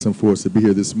And for us to be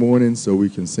here this morning so we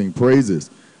can sing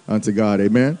praises unto God.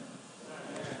 Amen?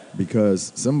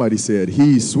 Because somebody said,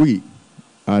 He's sweet.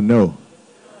 I know.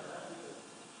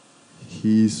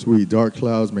 He's sweet. Dark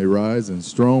clouds may rise and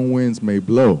strong winds may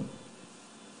blow.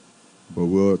 But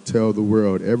we'll tell the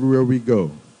world everywhere we go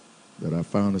that I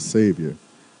found a Savior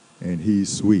and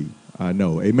He's sweet. I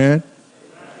know. Amen?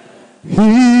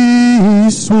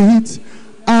 He's sweet.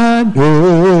 I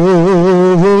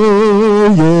know,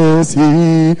 yes,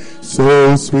 He's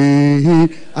so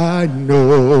sweet. I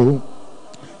know,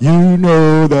 you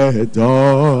know that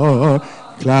dark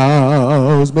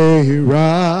clouds may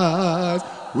rise,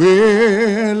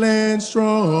 will and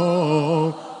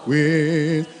strong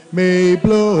winds may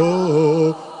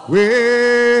blow.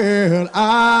 Well,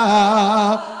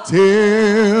 I'll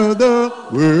tell the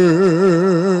world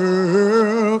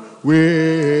wherever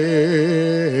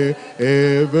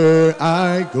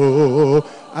I go,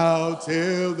 I'll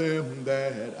tell them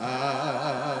that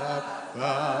I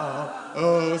found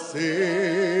a Savior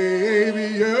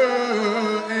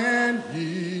and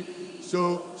He's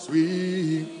so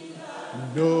sweet.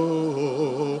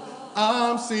 No,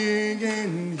 I'm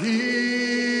singing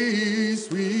He's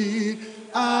sweet.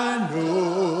 I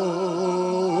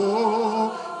know,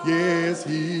 yes,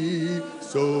 He's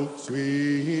so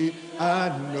sweet. I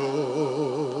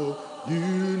know,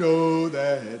 you know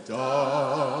that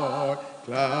dark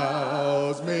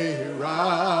clouds may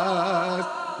rise,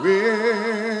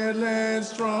 will and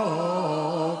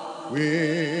strong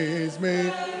winds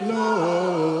may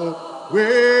blow.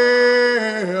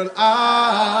 Well,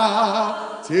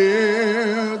 I'll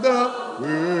tell the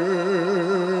world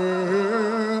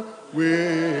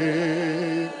wherever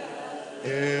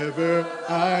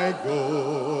I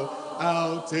go,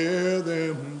 I'll tell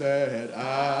them that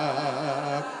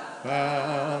I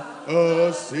found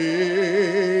a Savior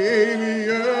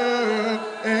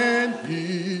and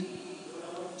He's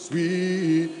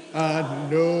sweet. I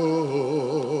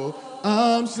know,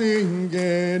 I'm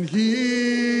singing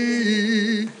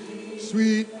He's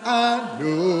sweet. I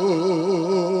know,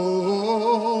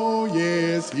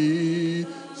 yes, He's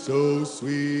so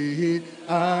sweet.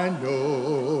 I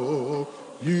know,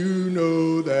 you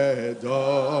know that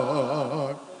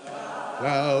dark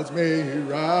clouds may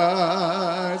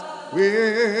rise,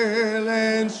 will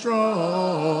and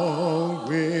strong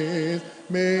winds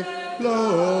may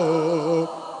blow.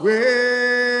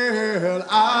 Well,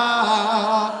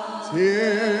 I'll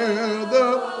tell the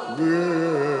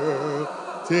world,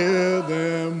 tell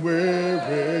them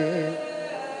wherever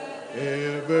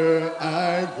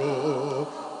I go,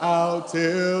 I'll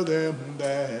tell them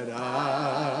that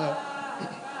I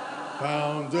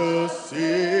found a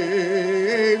Savior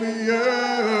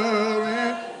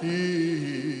and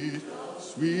He's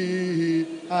sweet.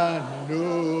 I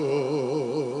know.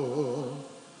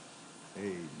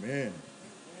 Amen.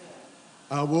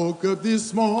 I woke up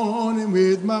this morning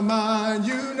with my mind,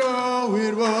 you know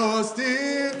it was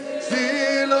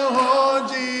still on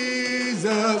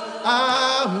Jesus.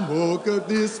 I woke up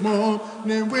this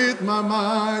morning with my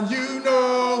mind, you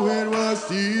know it was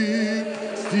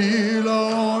still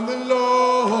on the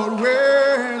Lord.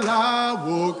 Well, I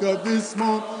woke up this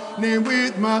morning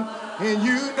with my, and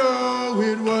you know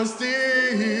it was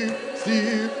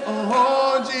still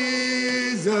on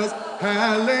Jesus.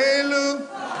 Hallelujah.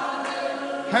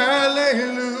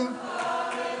 Hallelujah,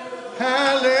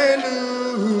 hallelujah.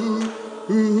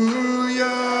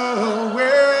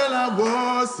 Well, I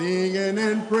was singing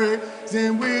and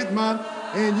praising with my,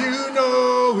 and you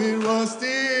know it was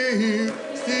still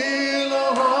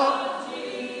on.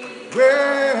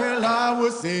 Well, I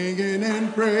was singing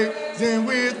and praising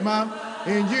with my,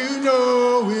 and you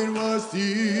know it was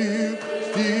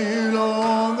still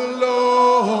on the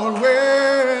Lord.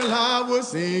 Well, I was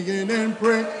singing and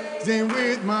praising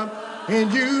with my,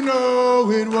 and you know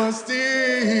it was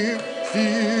still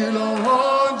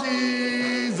on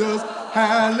Jesus.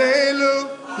 Hallelujah,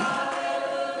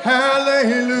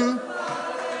 hallelujah,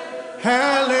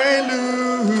 hallelujah.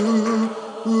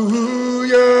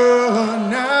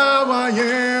 Now I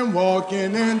am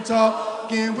walking and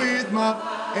talking with my,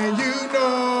 and you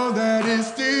know that it's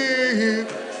still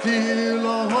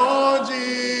on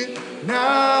Jesus.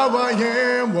 Now I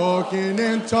am walking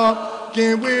and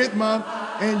talking with my,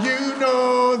 and you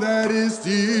know that it's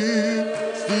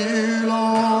still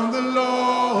on the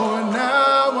Lord.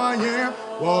 Now I am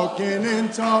walking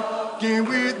and talking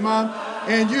with my,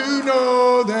 and you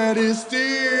know that it's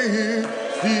still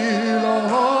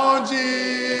on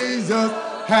Jesus.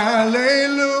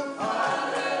 Hallelujah,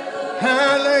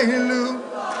 hallelujah,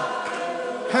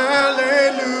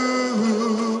 hallelujah.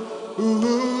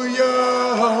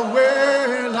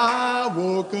 Well, I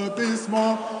woke up this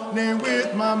morning morning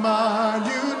with my mind.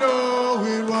 You know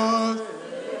it was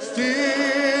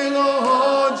still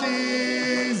on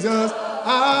Jesus.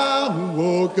 I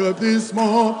woke up this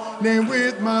morning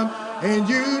with my, and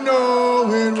you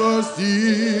know it was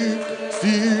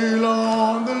still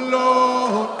on the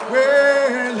Lord.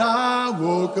 Well, I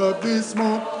woke up this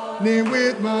morning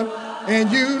with my,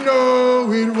 and you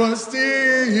know it was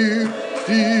still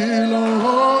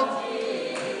on.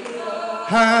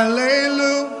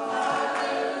 Hallelujah,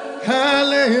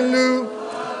 hallelujah,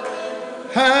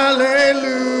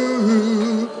 hallelujah,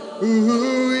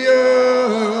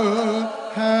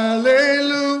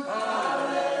 hallelujah,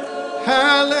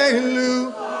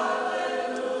 hallelujah,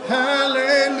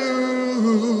 hallelujah.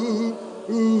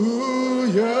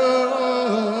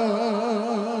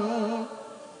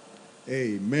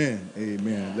 Amen,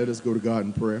 amen. Let us go to God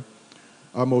in prayer.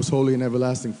 Our most holy and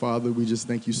everlasting Father, we just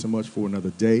thank you so much for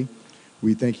another day.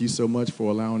 We thank you so much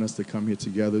for allowing us to come here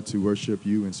together to worship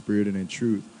you in spirit and in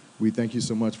truth. We thank you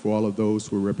so much for all of those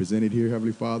who are represented here,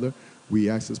 Heavenly Father. We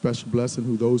ask a special blessing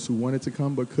for those who wanted to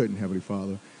come but couldn't, Heavenly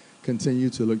Father. Continue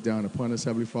to look down upon us,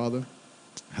 Heavenly Father.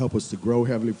 Help us to grow,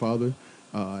 Heavenly Father,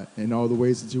 in all the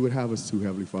ways that you would have us to,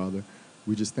 Heavenly Father.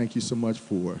 We just thank you so much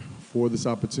for this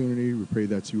opportunity. We pray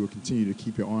that you will continue to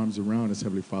keep your arms around us,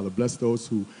 Heavenly Father. Bless those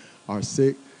who are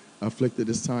sick, afflicted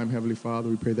this time, Heavenly Father.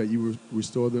 We pray that you will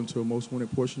restore them to a most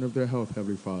wanted portion of their health,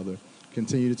 Heavenly Father.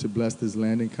 Continue to bless this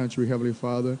land and country, Heavenly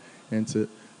Father, and to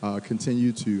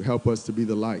continue to help us to be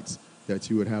the lights that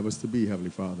you would have us to be, Heavenly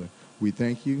Father. We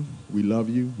thank you, we love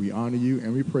you, we honor you,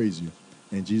 and we praise you.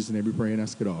 In Jesus' name we pray and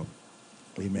ask it all.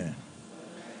 Amen.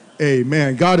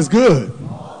 Amen. God is good.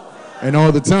 And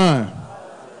all the time.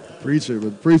 Preacher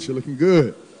looking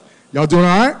good. Y'all doing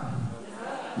all right?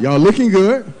 Y'all looking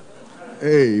good?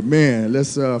 Amen.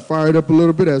 Let's fire it up a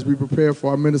little bit as we prepare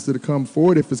for our minister to come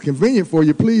forward. If it's convenient for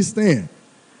you, please stand.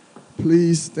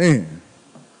 Please stand.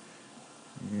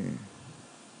 Yeah.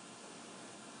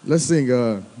 Let's sing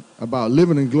about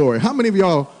living in glory. How many of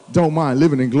y'all don't mind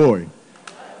living in glory?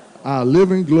 I'll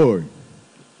live in glory.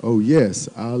 Oh, yes,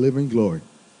 I'll live in glory.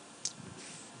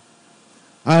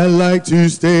 I like to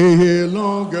stay here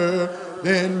longer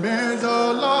than man's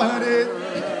allotted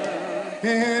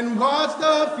and watch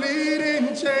the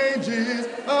fleeting changes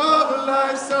of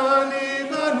life's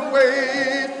uneven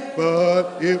ways.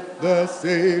 But if the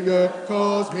Savior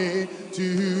calls me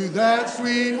to that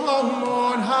sweet home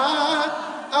on high,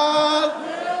 I'll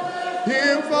live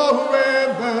Him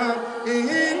forever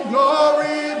in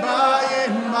glory by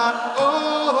and by.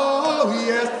 Oh,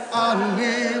 yes, I'll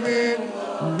live in.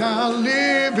 Now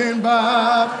living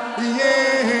by the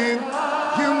end,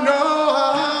 you know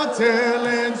I tell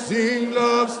and sing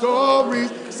love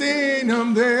stories, sing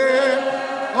them there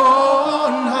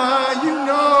on high. You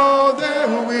know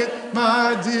they're with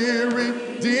my dear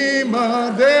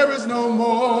Redeemer. There is no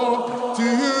more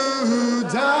to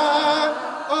die.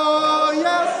 Oh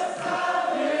yes,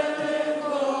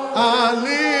 I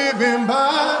live in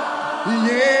by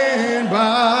the end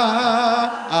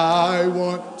by. I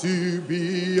want to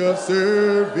be of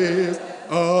service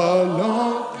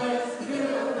along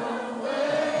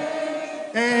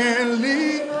and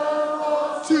lead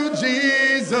to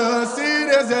Jesus. It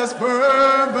is as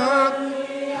fervent.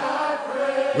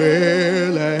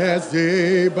 Well, as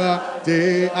day by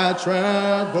day I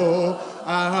travel,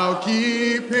 I'll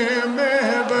keep Him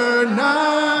ever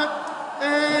nigh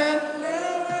and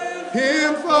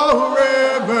Him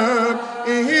forever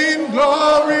in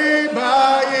glory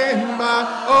by and by.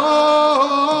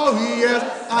 Oh yes,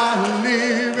 I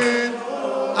live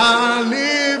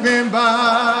in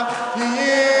by the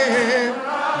end.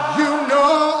 You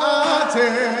know I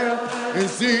tell and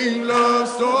sing love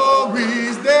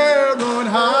stories there on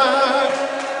high.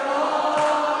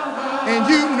 And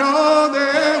you know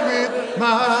they're with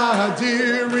my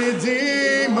dear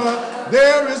Redeemer.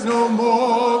 There is no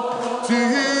more to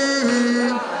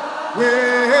you.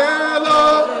 Well,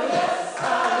 oh,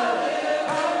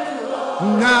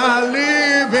 now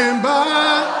living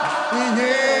by the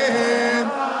end.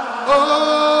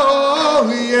 Oh,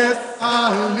 yes, I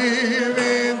live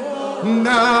in.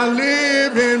 Now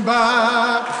living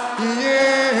by the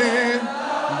end.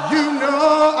 You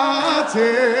know I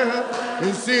tell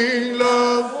and sing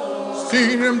love,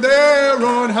 sing them there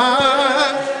on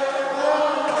high.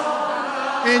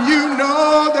 And you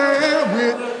know they're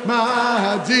with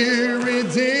my dear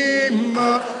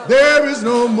Redeemer. There is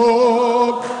no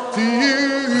more to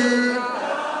you.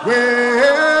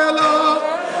 Well, oh,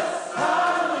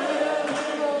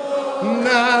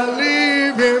 now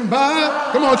living by.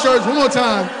 Come on, church, one more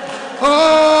time.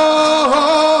 Oh,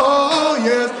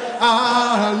 yes,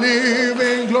 I live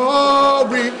in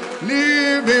glory,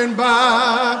 live living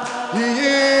by.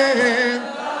 Yeah,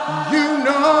 you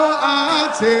know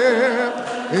I tell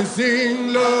and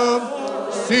sing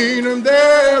love, sing them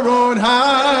there on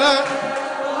high.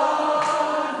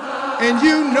 And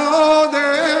you know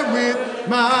that with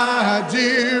my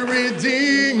dear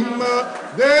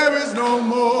Redeemer, there is no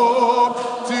more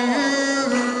to you.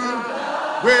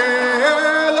 Well,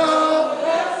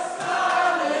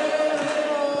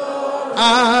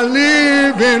 I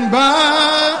live in by.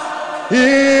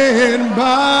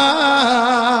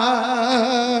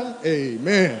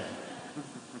 Amen.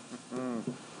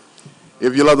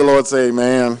 If you love the Lord, say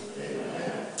amen.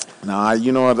 Amen. Now,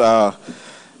 you know what?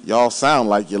 Y'all sound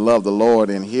like you love the Lord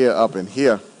in here, up in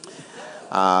here.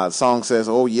 The song says,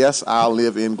 oh, yes, I'll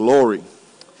live in glory.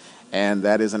 And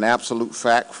that is an absolute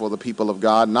fact for the people of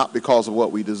God, not because of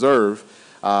what we deserve,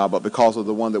 but because of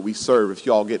the one that we serve. If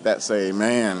y'all get that, say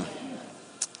amen.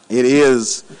 It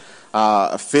is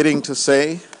fitting to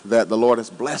say that the Lord has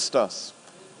blessed us.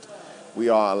 We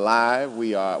are alive.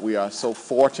 We are so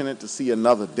fortunate to see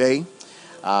another day.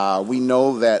 We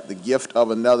know that the gift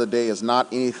of another day is not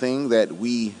anything that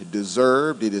we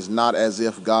deserved. It is not as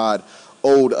if God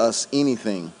owed us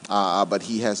anything, but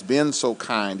he has been so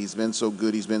kind. He's been so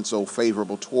good. He's been so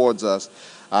favorable towards us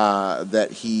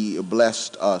that he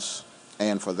blessed us.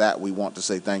 And for that, we want to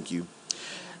say thank you.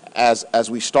 As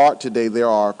we start today, there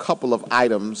are a couple of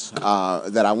items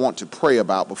that I want to pray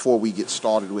about before we get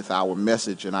started with our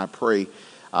message. And I pray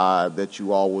that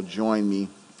you all will join me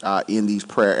in these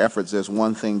prayer efforts. There's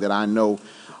one thing that I know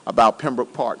about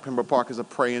Pembroke Park. Pembroke Park is a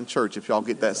praying church. If y'all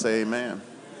get that, say amen.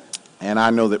 And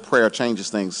I know that prayer changes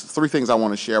things. 3 things I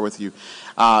want to share with you.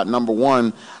 Number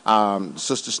one,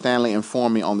 Sister Stanley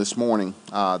informed me on this morning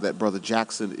that Brother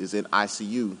Jackson is in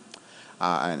ICU,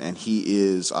 and he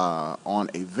is on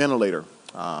a ventilator.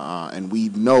 And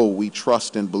we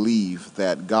trust and believe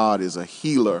that God is a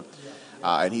healer,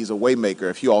 and he's a way maker.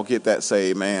 If you all get that,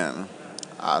 say amen.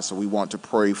 So we want to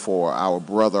pray for our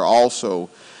brother.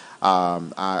 Also,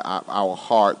 our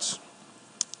hearts,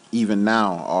 even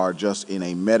now, are just in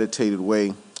a meditated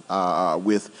way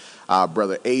with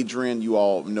Brother Adrian. You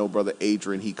all know Brother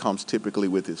Adrian. He comes typically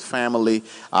with his family.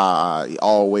 Our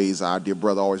dear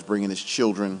brother, always bringing his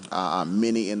children.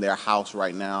 Many in their house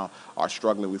right now are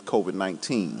struggling with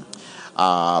COVID-19.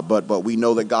 But we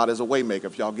know that God is a way maker.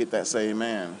 If y'all get that, say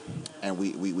amen. And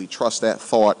we trust that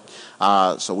thought.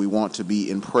 So we want to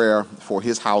be in prayer for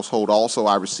his household. Also,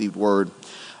 I received word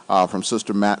from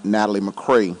Sister Natalie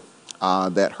McCrae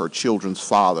that her children's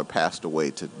father passed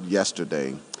away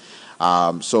yesterday.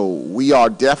 So we are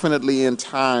definitely in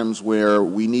times where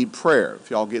we need prayer. If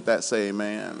y'all get that, say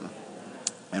amen.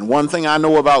 And one thing I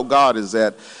know about God is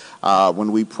that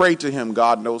when we pray to him,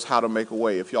 God knows how to make a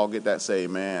way. If y'all get that, say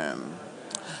amen.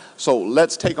 So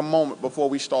let's take a moment before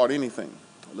we start anything.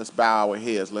 Let's bow our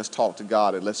heads. Let's talk to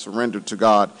God, and let's surrender to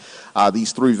God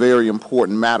these 3 very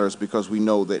important matters, because we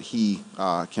know that he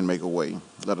can make a way.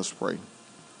 Let us pray.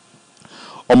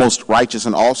 O most righteous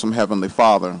and awesome Heavenly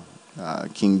Father,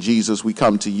 King Jesus, we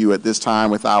come to you at this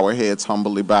time with our heads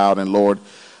humbly bowed. And Lord,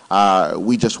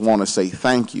 we just want to say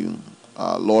thank you.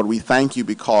 Lord, we thank you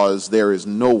because there is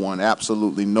no one,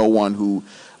 absolutely no one, who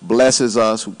blesses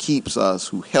us, who keeps us,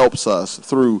 who helps us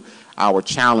through our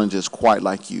challenges quite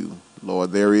like you.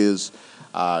 Lord, there is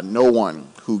no one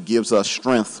who gives us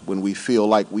strength when we feel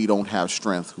like we don't have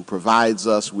strength, who provides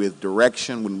us with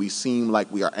direction when we seem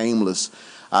like we are aimless.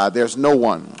 There's no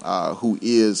one who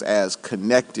is as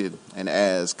connected and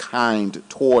as kind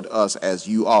toward us as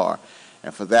you are.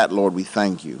 And for that, Lord, we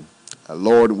thank you.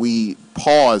 Lord, we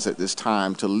pause at this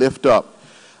time to lift up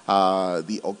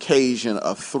the occasion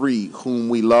of 3 whom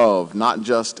we love, not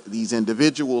just these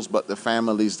individuals, but the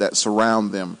families that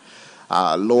surround them.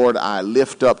 Lord, I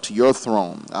lift up to your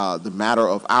throne the matter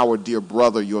of our dear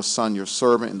brother, your son, your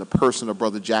servant, in the person of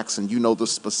Brother Jackson. You know the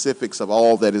specifics of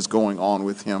all that is going on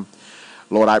with him.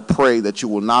 Lord, I pray that you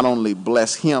will not only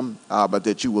bless him, but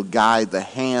that you will guide the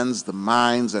hands, the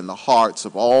minds, and the hearts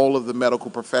of all of the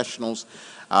medical professionals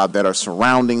that are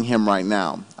surrounding him right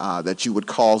now, that you would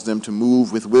cause them to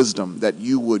move with wisdom, that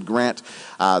you would grant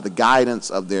the guidance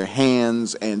of their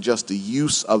hands and just the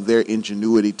use of their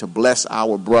ingenuity to bless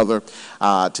our brother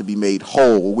to be made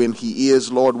whole. When he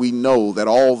is, Lord, we know that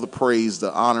all the praise,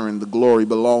 the honor, and the glory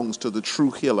belongs to the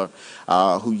true healer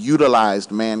who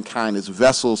utilized mankind as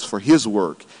vessels for his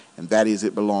work, and that is,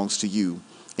 it belongs to you.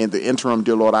 In the interim,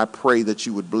 dear Lord, I pray that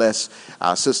you would bless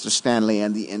Sister Stanley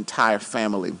and the entire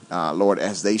family, Lord,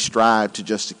 as they strive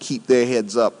to keep their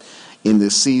heads up in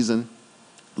this season.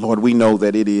 Lord, we know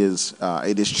that it is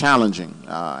challenging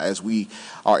as we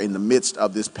are in the midst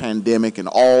of this pandemic and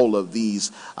all of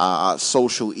these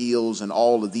social ills and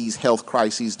all of these health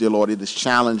crises, dear Lord. It is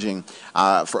challenging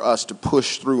for us to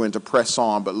push through and to press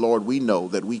on. But, Lord, we know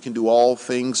that we can do all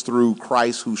things through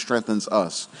Christ who strengthens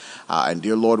us. And,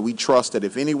 dear Lord, we trust that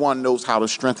if anyone knows how to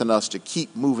strengthen us to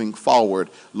keep moving forward,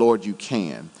 Lord, you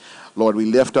can. Lord, we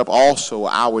lift up also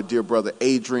our dear brother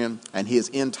Adrian and his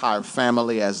entire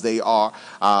family as they are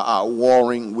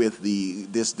warring with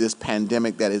this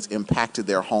pandemic that has impacted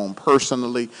their home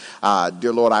personally.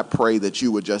 Dear Lord, I pray that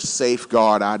you would just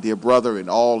safeguard our dear brother and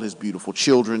all his beautiful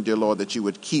children. Dear Lord, that you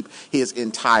would keep his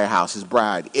entire house, his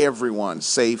bride, everyone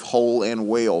safe, whole, and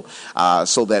well,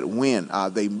 so that when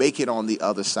they make it on the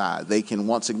other side, they can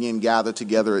once again gather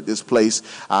together at this place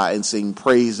and sing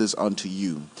praises unto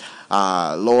you.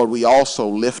 Lord, we also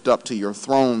lift up to your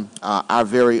throne our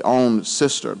very own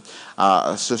sister,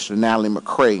 Sister Natalie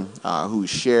McCray, who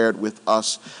shared with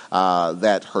us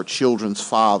that her children's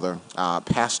father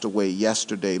passed away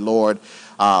yesterday. Lord,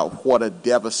 what a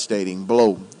devastating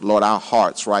blow. Lord, our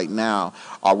hearts right now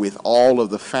are with all of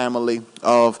the family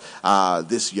of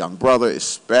this young brother,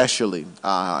 especially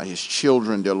his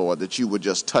children, dear Lord, that you would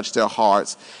just touch their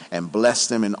hearts and bless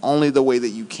them in only the way that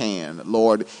you can.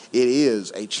 Lord, it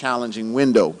is a challenging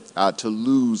window to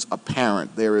lose a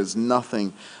parent. There is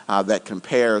nothing that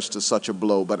compares to such a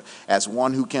blow. But as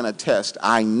one who can attest,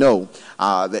 I know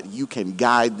that you can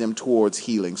guide them towards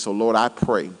healing. So, Lord, I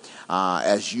pray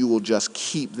as you will just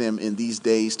keep them in these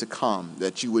days to come,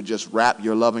 that you would just wrap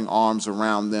your loving arms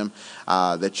around them,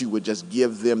 that you would just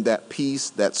give them that peace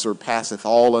that surpasseth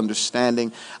all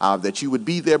understanding, that you would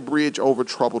be their bridge over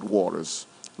troubled waters.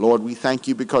 Lord, we thank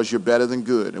you because you're better than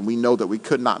good, and we know that we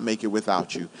could not make it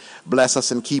without you. Bless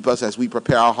us and keep us as we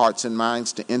prepare our hearts and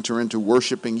minds to enter into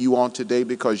worshiping you on today,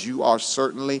 because you are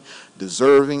certainly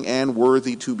deserving and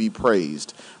worthy to be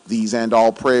praised. These and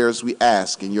all prayers we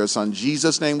ask in your Son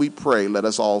Jesus' name we pray. Let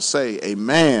us all say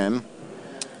amen,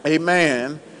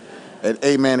 amen, and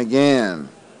amen again.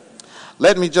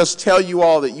 Let me just tell you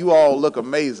all that you all look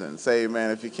amazing. Say amen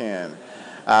if you can.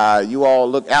 You all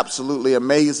look absolutely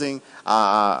amazing.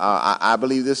 I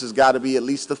believe this has got to be at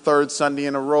least the third Sunday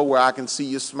in a row where I can see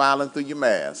you smiling through your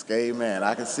mask. Amen.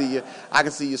 I can see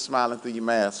you smiling through your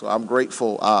mask. So I'm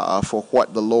grateful for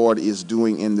what the Lord is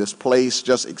doing in this place.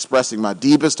 Just expressing my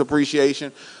deepest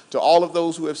appreciation to all of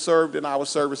those who have served in our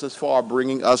service as far,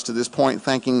 bringing us to this point.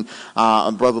 Thanking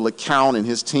Brother LeCount and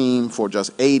his team for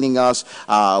just aiding us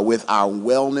with our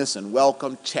wellness and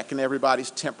welcome, checking everybody's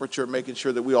temperature, making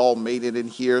sure that we all made it in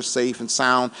here safe and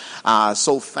sound.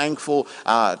 So thankful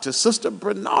to Sister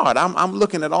Bernard. I'm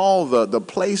looking at all the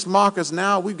place markers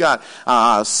now. We've got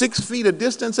 6 feet of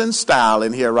distance and style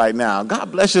in here right now.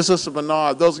 God bless you, Sister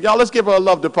Bernard. Y'all, let's give her a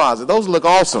love deposit. Those look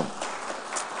awesome.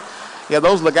 Yeah,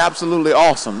 those look absolutely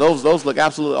awesome. Those look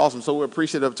absolutely awesome. So we're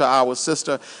appreciative to our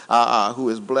sister who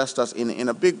has blessed us in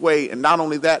a big way. And not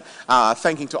only that,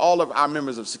 thanking to all of our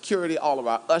members of security, all of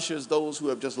our ushers, those who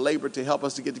have just labored to help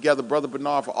us to get together. Brother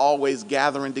Bernard for always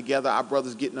gathering together, our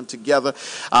brothers getting them together.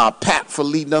 Pat for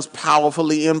leading us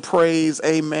powerfully in praise.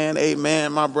 Amen,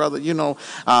 amen, my brother. You know,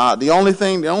 the only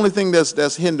thing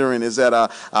that's hindering is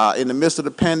that in the midst of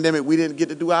the pandemic, we didn't get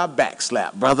to do our back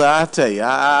slap, brother. I tell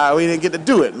you, we didn't get to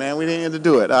do it, man. We didn't get to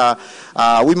do it.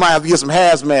 We might have to get some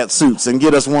hazmat suits and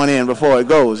get us one in before it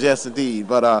goes. Yes, indeed.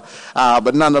 But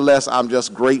nonetheless, I'm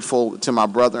just grateful to my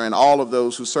brother and all of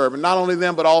those who serve. And not only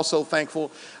them, but also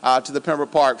thankful to the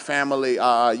Pembroke Park family.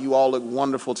 You all look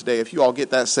wonderful today. If you all get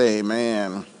that, say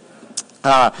amen.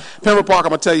 Pembroke Park, I'm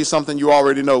going to tell you something you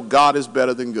already know. God is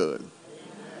better than good.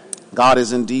 God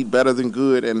is indeed better than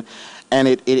good. And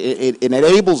it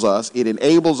enables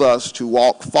us to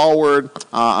walk forward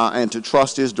and to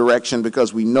trust his direction,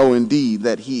 because we know indeed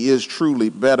that he is truly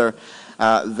better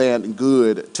than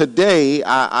good. Today,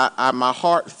 my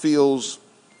heart feels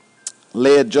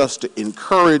led just to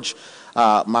encourage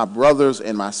my brothers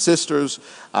and my sisters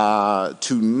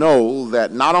to know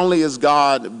that not only is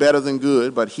God better than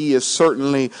good, but he is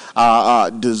certainly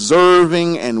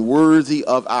deserving and worthy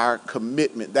of our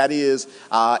commitment. That is,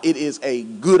 it is a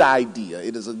good idea.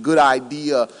 It is a good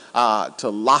idea to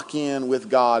lock in with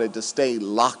God and to stay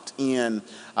locked in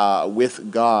with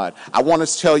God. I want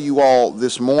to tell you all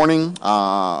this morning,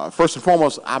 first and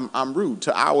foremost, I'm rude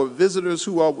to our visitors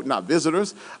who are not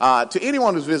visitors, to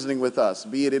anyone who's visiting with us,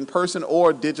 be it in person person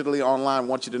or digitally online, I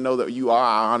want you to know that you are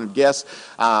our honored guest.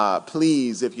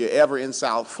 Please, if you're ever in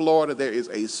South Florida, there is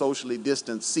a socially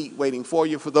distanced seat waiting for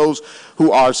you. For those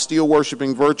who are still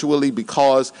worshiping virtually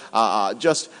because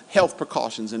just health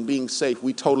precautions and being safe,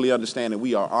 we totally understand, and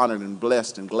we are honored and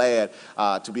blessed and glad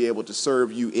to be able to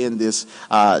serve you in this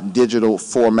digital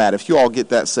format. If you all get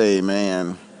that, say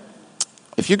amen.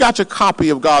 If you got your copy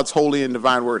of God's holy and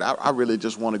divine word, I really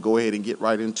just want to go ahead and get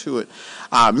right into it.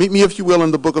 Meet me, if you will,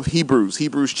 in the book of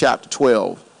Hebrews chapter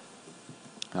 12.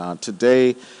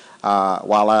 Today,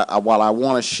 while I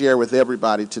want to share with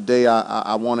everybody, today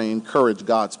I want to encourage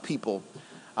God's people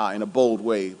in a bold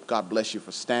way. God bless you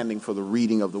for standing for the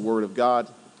reading of the word of God.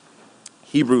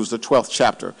 Hebrews, the 12th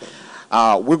chapter.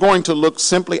 We're going to look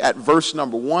simply at verse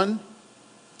number 1.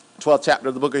 12th chapter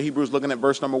of the book of Hebrews, looking at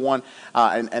verse number 1,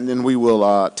 and then we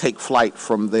will take flight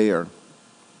from there.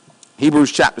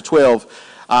 Hebrews chapter 12,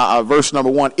 verse number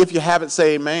 1. If you have it,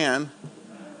 say amen,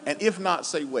 and if not,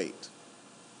 say wait.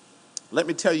 Let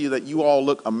me tell you that you all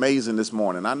look amazing this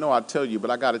morning. I know I tell you, but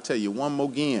I got to tell you one more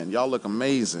again. Y'all look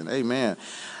amazing. Amen.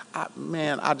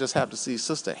 I just have to see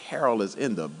Sister Harold is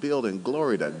in the building.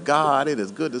 Glory to God. It is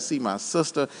good to see my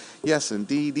sister. Yes,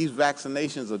 indeed. These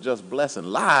vaccinations are just blessing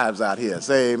lives out here.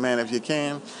 Say amen if you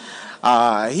can.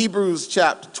 Hebrews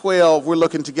chapter 12, we're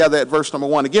looking together at verse number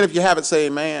 1. Again, if you have it, say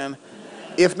amen.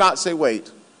 If not, say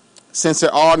wait. Since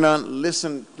there are none,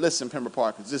 listen, Pembroke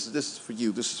Park. This is for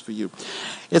you. This is for you.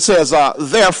 It says,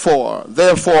 therefore,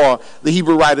 the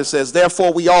Hebrew writer says,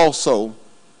 therefore we also,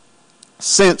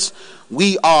 since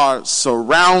we are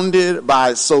surrounded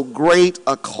by so great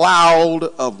a cloud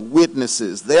of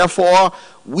witnesses. Therefore,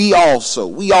 we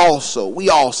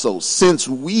also, since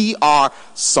we are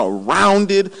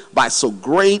surrounded by so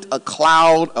great a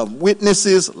cloud of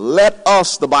witnesses, let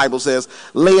us, the Bible says,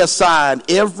 lay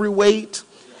aside every weight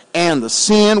and the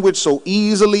sin which so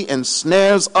easily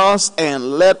ensnares us,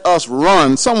 and let us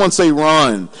run. Someone say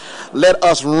run. Let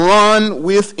us run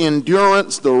with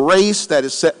endurance the race that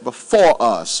is set before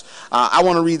us. I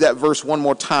want to read that verse one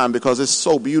more time because it's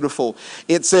so beautiful.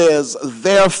 It says,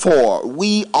 therefore,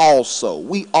 we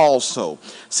also,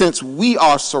 since we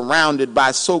are surrounded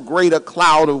by so great a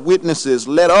cloud of witnesses,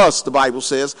 let us, the Bible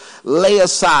says, lay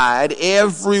aside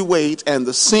every weight and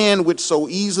the sin which so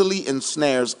easily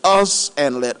ensnares us,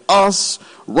 and let us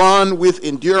run with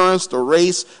endurance the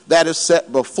race that is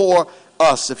set before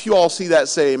us. If you all see that,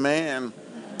 say amen.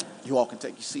 You all can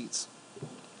take your seats.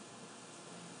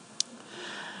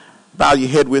 Bow your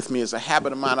head with me. As a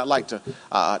habit of mine, I'd like to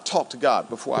talk to God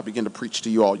before I begin to preach to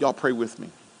you all. Y'all pray with me.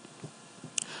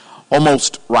 O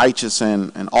most righteous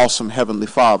and awesome Heavenly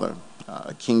Father,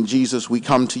 King Jesus, we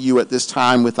come to you at this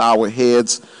time with our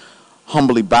heads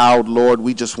humbly bowed. Lord,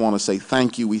 we just want to say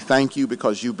thank you. We thank you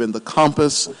because you've been the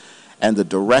compass and the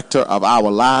director of our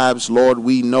lives. Lord,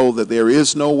 we know that there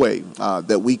is no way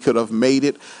that we could have made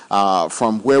it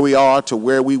from where we are to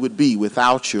where we would be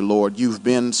without you, Lord. You've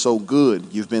been so good.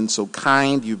 You've been so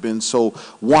kind. You've been so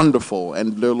wonderful.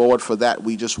 And, Lord, for that,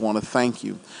 we just want to thank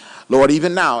you. Lord,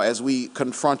 even now, as we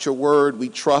confront your word, we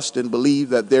trust and believe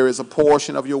that there is a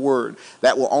portion of your word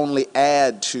that will only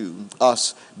add to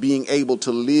us being able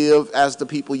to live as the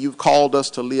people you've called us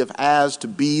to live as, to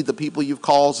be the people you've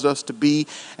caused us to be,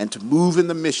 and to move in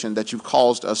the mission that you've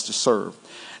caused us to serve.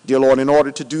 Dear Lord, in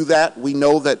order to do that, we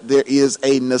know that there is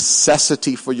a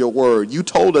necessity for your word. You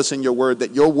told us in your word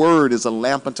that your word is a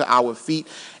lamp unto our feet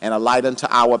and a light unto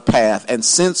our path. And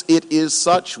since it is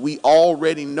such, we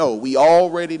already know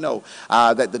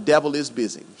that the devil is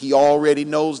busy. He already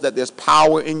knows that there's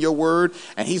power in your word,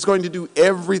 and he's going to do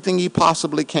everything he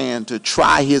possibly can to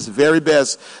try his very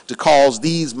best to cause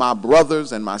these, my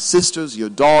brothers and my sisters, your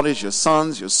daughters, your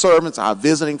sons, your servants, our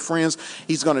visiting friends,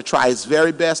 he's going to try his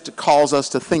very best to cause us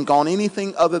to think on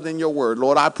anything other than your word.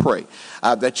 Lord, I pray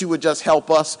that you would just help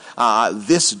us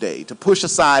this day to push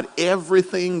aside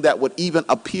everything that would even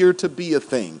appear to be a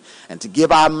thing, and to give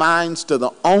our minds to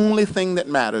the only thing that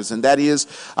matters, and that is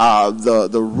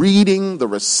the reading, the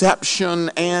reception,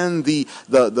 and the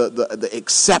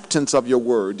acceptance of your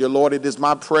word. Dear Lord, it is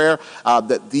my prayer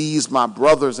that these, my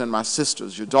brothers and my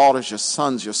sisters, your daughters, your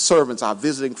sons, your servants, our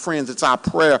visiting friends, it's our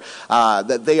prayer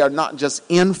that they are not just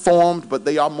informed, but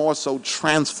they are more so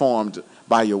transformed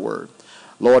by your word.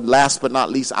 Lord, last but not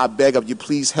least, I beg of you,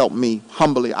 please help me.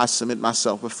 Humbly, I submit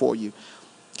myself before you.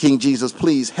 King Jesus,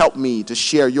 please help me to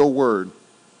share your word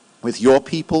with your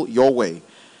people your way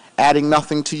adding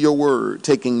nothing to your word,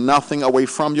 taking nothing away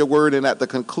from your word. And at the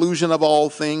conclusion of all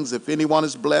things, if anyone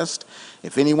is blessed,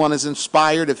 if anyone is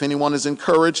inspired, if anyone is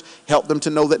encouraged, help them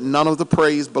to know that none of the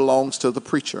praise belongs to the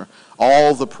preacher.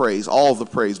 All the praise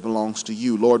belongs to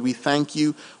you. Lord, we thank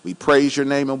you, we praise your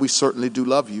name, and we certainly do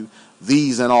love you.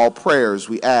 These and all prayers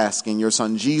we ask in your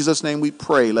Son Jesus' name we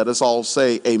pray. Let us all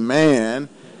say amen,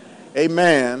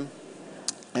 amen,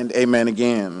 and amen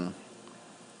again.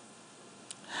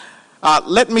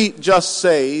 Let me just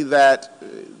say that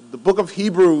the book of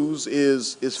Hebrews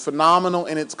is phenomenal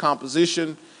in its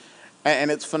composition.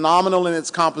 And it's phenomenal in its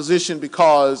composition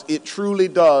because it truly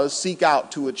does seek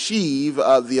out to achieve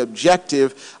the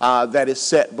objective that is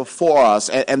set before us.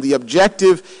 And the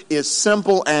objective is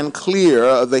simple and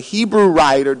clear. The Hebrew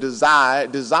writer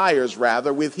desires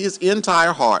with his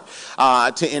entire heart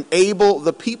to enable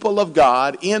the people of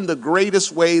God in the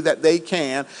greatest way that they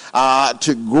can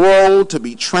to grow, to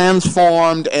be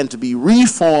transformed, and to be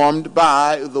reformed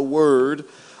by the Word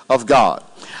of God.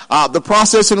 The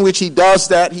process in which he does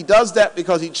that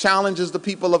because he challenges the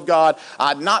people of God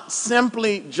not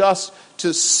simply just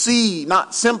to see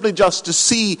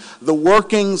the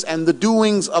workings and the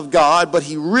doings of God, but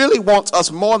he really wants us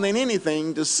more than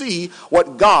anything to see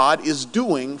what God is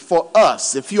doing for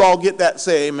us. If you all get that,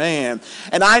 say amen.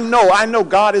 And I know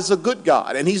God is a good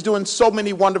God, and he's doing so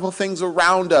many wonderful things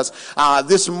around us.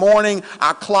 This morning,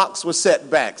 our clocks were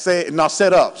set back. Set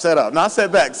up. Not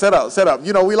set back, set up.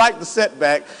 You know, we like to set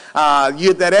back. You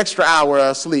get that extra hour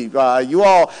of sleep.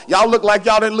 Y'all look like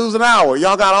y'all didn't lose an hour.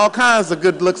 Y'all got all kinds of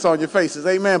good looks on your faces.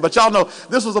 Amen. But y'all know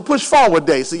this was a push forward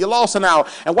day. So you lost an hour.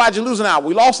 And why'd you lose an hour?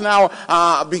 We lost an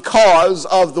hour because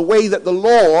of the way that the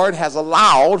Lord has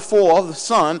allowed for the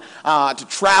sun to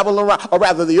travel around, or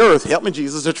rather the earth, help me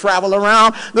Jesus, to travel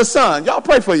around the sun. Y'all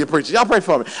pray for your preacher. Y'all pray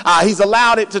for me. He's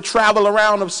allowed it to travel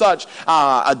around of such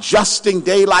adjusting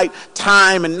daylight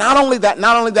time. And not only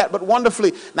that, but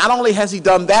wonderfully, not only has he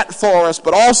done that for us,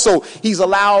 but also he's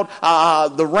allowed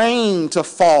the rain to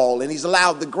fall, and he's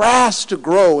allowed the grass to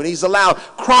grow, and he's allowed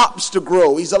crops to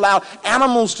grow. He's allowed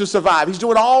animals to survive. He's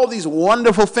doing all these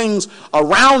wonderful things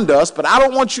around us, but I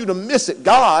don't want you to miss it.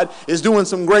 God is doing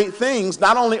some great things,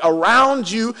 not only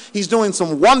around you, he's doing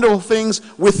some wonderful things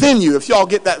within you. If y'all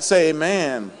get that, say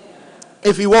amen.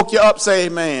 If he woke you up, say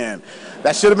amen.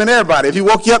 That should have been everybody. If he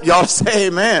woke you up, you ought to say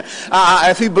amen.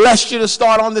 If he blessed you to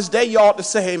start on this day, you ought to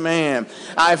say amen.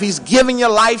 If he's giving you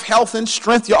life, health, and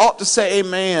strength, you ought to say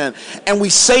amen. And we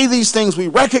say these things, we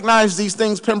recognize these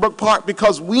things, Pembroke Park,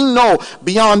 because we know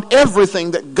beyond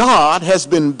everything that God has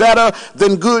been better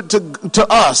than good to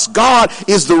us. God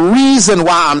is the reason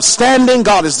why I'm standing.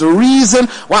 God is the reason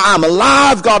why I'm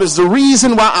alive. God is the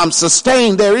reason why I'm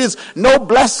sustained. There is no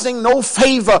blessing, no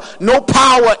favor, no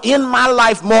power in my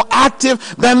life more active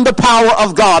than the power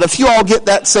of God. If you all get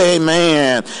that, say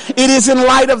amen. It is in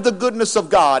light of the goodness of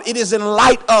God. It is in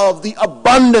light of the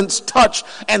abundance, touch,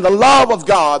 and the love of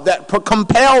God that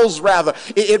compels,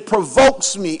 it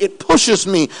provokes me, it pushes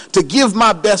me to give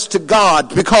my best to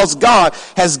God, because God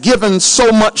has given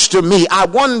so much to me. I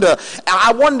wonder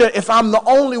if I'm the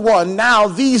only one now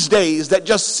these days that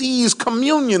just sees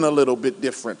communion a little bit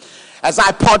different. As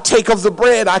I partake of the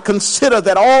bread, I consider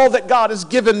that all that God has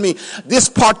given me, this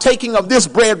partaking of this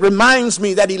bread reminds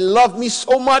me that he loved me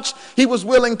so much, he was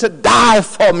willing to die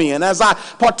for me. And as I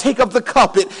partake of the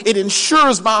cup, it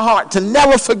ensures my heart to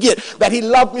never forget that he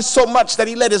loved me so much that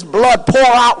he let his blood pour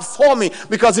out for me,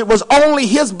 because it was only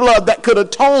his blood that could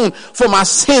atone for my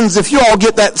sins. If you all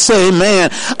get that, say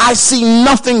amen. I see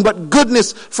nothing but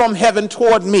goodness from heaven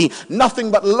toward me,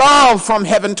 nothing but love from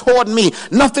heaven toward me,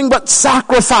 nothing but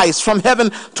sacrifice from heaven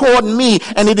toward me,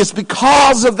 and it is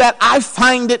because of that I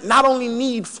find it not only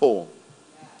needful,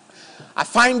 I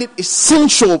find it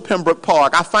essential, Pembroke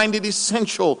Park, I find it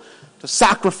essential to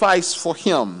sacrifice for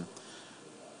him.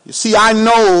 You see, I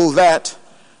know that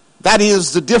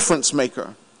is the difference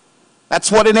maker. That's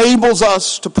what enables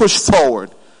us to push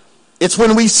forward. It's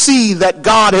when we see that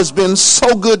God has been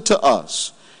so good to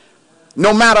us.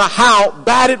 No matter how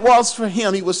bad it was for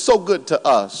him, he was so good to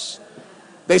us.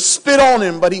 They spit on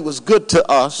him, but he was good to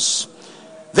us.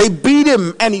 They beat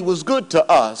him, and he was good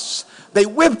to us. They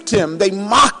whipped him, they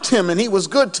mocked him, and he was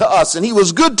good to us. And he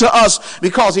was good to us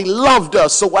because he loved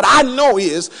us. So what I know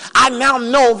is, I now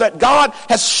know that God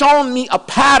has shown me a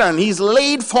pattern. He's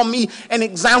laid for me an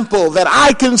example that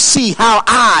I can see how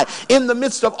I, in the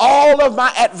midst of all of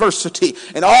my adversity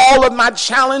and all of my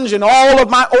challenge and all of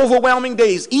my overwhelming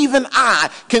days, even I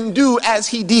can do as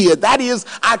he did. That is,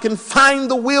 I can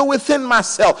find the will within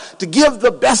myself to give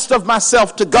the best of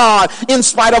myself to God in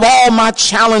spite of all my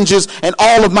challenges and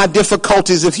all of my difficulties.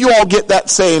 difficulties. If you all get that,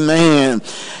 say amen.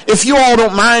 If you all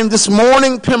don't mind, this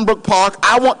morning, Pembroke Park,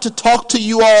 I want to talk to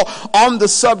you all on the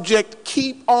subject,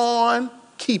 keep on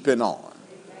keeping on.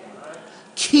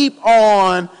 Keep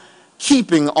on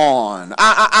keeping on.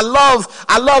 I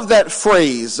love that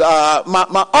phrase.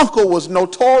 My uncle was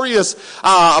notorious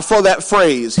for that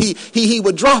phrase. He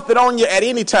would drop it on you at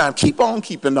any time. Keep on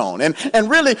keeping on. And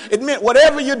really, it meant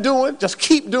whatever you're doing, just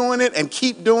keep doing it and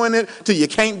keep doing it till you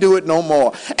can't do it no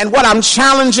more. And what I'm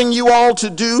challenging you all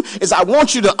to do is I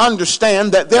want you to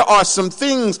understand that there are some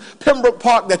things, Pembroke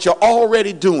Park, that you're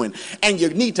already doing. And you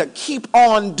need to keep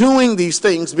on doing these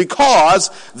things because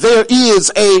there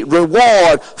is a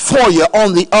reward for you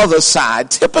on the other side.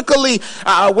 Typically,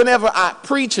 whenever I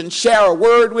preach and share a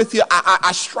word with you,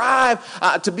 I strive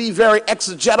to be very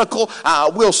exegetical.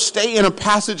 We'll stay in a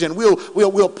passage and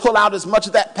we'll pull out as much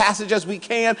of that passage as we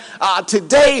can.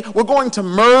 Today, we're going to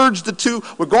merge the two.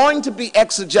 We're going to be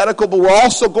exegetical, but we're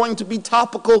also going to be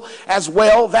topical as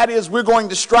well. That is, we're going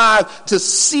to strive to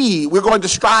see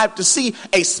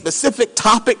a specific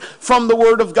topic from the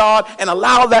Word of God and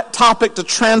allow that topic to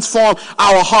transform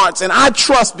our hearts. And I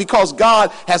trust, because God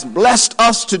has blessed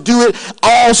us to do it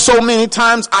all so many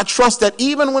times, I trust that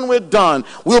even when we're done,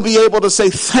 we'll be able to say,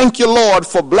 thank you, Lord,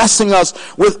 for blessing us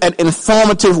with an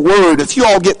informative word. If you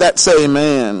all get that, say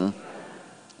amen.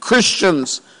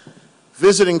 Christians,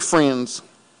 visiting friends,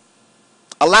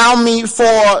 allow me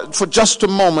for just a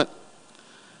moment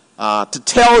to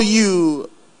tell you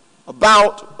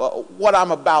about what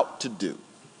I'm about to do.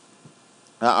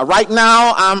 Right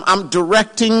now, I'm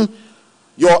directing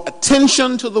your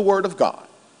attention to the Word of God.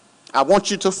 I want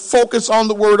you to focus on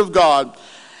the Word of God.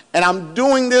 And I'm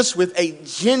doing this with a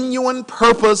genuine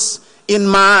purpose in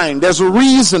mind. There's a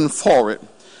reason for it.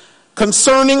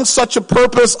 Concerning such a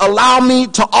purpose, allow me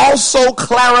to also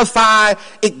clarify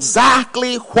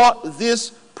exactly what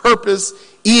this purpose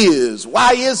is.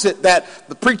 Why is it that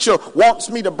the preacher wants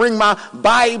me to bring my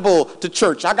Bible to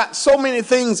church? I got so many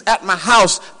things at my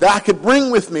house that I could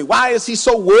bring with me. Why is he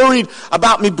so worried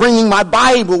about me bringing my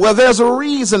Bible? Well, there's a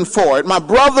reason for it. My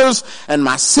brothers and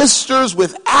my sisters,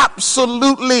 with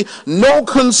absolutely no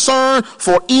concern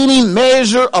for any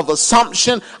measure of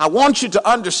assumption, I want you to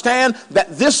understand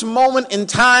that this moment in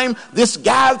time, this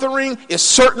gathering is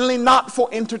certainly not for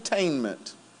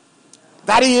entertainment.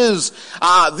 That is,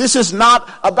 this is not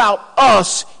about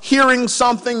us hearing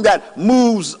something that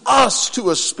moves us to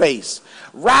a space.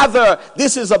 Rather,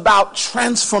 this is about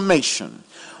transformation.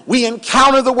 We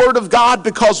encounter the Word of God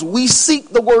because we seek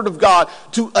the Word of God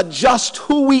to adjust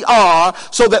who we are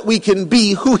so that we can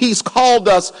be who He's called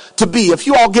us to be. If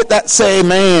you all get that, say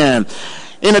amen.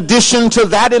 In addition to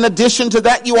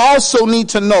that, you also need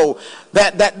to know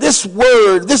that this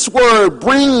word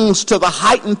brings to the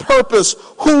heightened purpose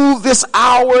who this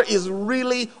hour is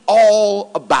really all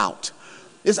about.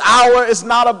 This hour is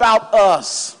not about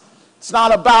us. It's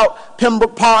not about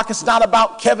Pembroke Park. It's not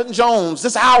about Kevin Jones.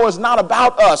 This hour is not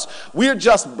about us. We're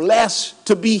just blessed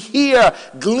to be here,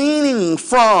 gleaning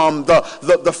from the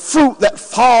fruit that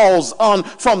falls on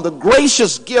from the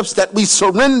gracious gifts that we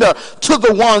surrender to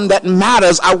the one that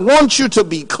matters. I want you to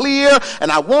be clear,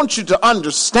 and I want you to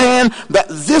understand that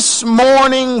this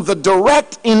morning, the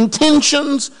direct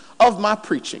intentions of my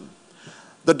preaching,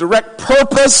 the direct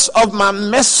purpose of my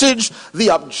message, the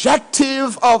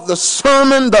objective of the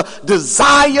sermon, the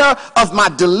desire of my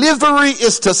delivery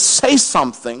is to say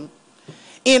something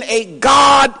in a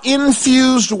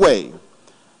God-infused way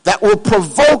that will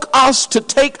provoke us to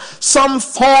take some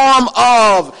form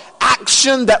of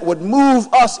action that would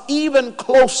move us even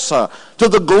closer to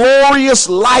the glorious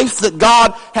life that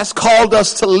God has called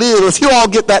us to live. If you all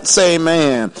get that, say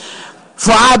amen.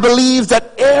 For I believe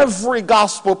that every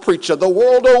gospel preacher, the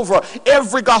world over,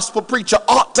 every gospel preacher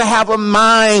ought to have a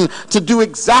mind to do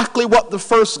exactly what the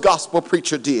first gospel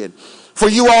preacher did. For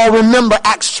you all remember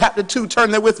Acts chapter 2.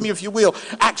 Turn there with me if you will.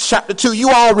 Acts chapter 2. You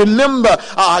all remember,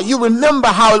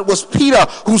 how it was Peter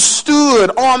who stood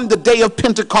on the day of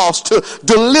Pentecost to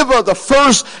deliver the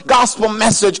first gospel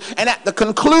message. And at the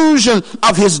conclusion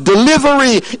of his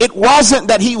delivery, it wasn't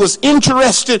that he was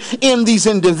interested in these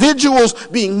individuals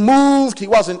being moved. He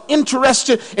wasn't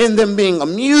interested in them being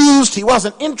amused. He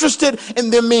wasn't interested in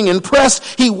them being impressed.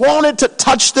 He wanted to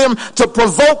touch them, to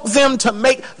provoke them to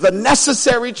make the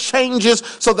necessary changes changes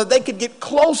so that they could get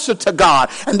closer to God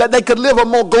and that they could live a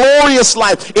more glorious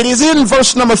life. It is in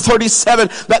verse number 37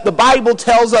 that the Bible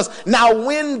tells us, now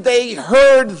when they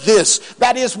heard this,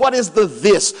 that is, what is the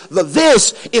this? The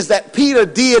this is that Peter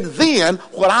did then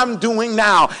what I'm doing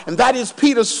now. And that is,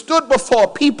 Peter stood before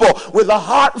people with a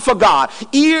heart for God,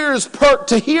 ears perked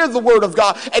to hear the word of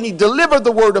God, and he delivered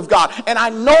the word of God. And I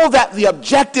know that the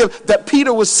objective that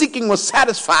Peter was seeking was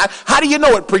satisfied. How do you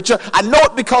know it, preacher? I know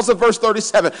it because of verse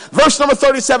 37. Verse number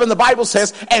 37, the Bible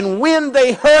says, and when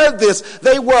they heard this,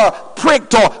 they were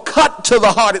pricked or cut to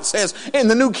the heart, it says in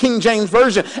the New King James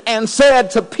Version, and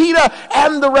said to Peter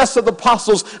and the rest of the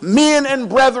apostles, men and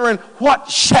brethren, what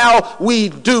shall we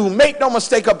do? Make no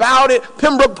mistake about it,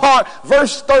 Pembroke Park,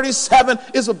 verse 37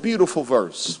 is a beautiful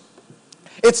verse.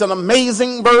 It's an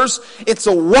amazing verse. It's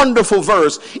a wonderful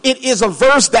verse. It is a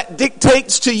verse that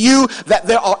dictates to you that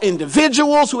there are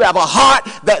individuals who have a heart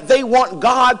that they want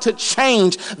God to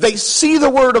change. They see the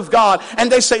word of God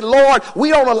and they say, Lord, we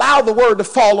don't allow the word to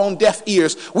fall on deaf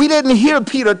ears. We didn't hear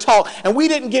Peter talk and we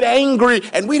didn't get angry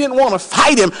and we didn't want to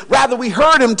fight him. Rather, we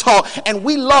heard him talk and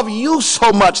we love you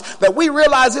so much that we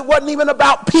realized it wasn't even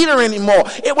about Peter anymore.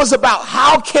 It was about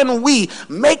how can we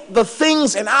make the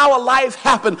things in our life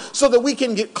happen so that we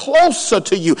can get closer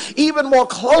to you, even more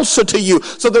closer to you,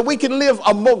 so that we can live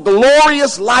a more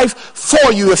glorious life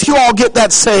for you. If you all get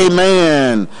that, say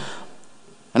amen.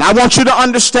 And I want you to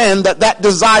understand that that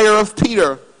desire of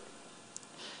Peter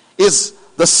is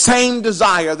the same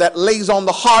desire that lays on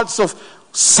the hearts of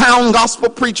sound gospel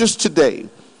preachers today.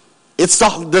 It's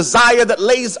the desire that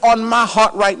lays on my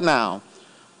heart right now.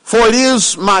 For it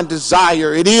is my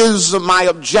desire, it is my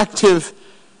objective,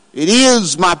 it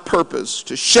is my purpose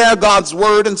to share God's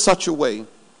word in such a way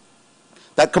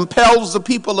that compels the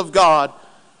people of God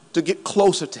to get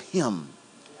closer to him,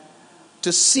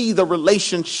 to see the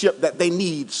relationship that they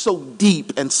need so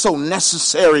deep and so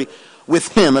necessary with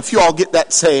him. If you all get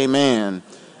that, say amen.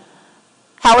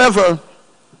 However,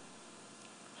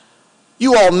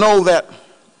 you all know that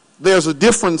there's a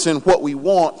difference in what we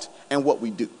want and what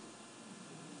we do.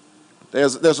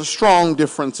 There's a strong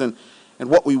difference in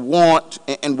what we want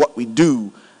and what we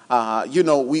do.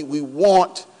 We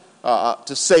want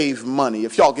to save money.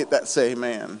 If y'all get that, say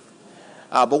amen.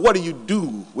 But what do you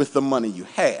do with the money you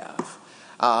have?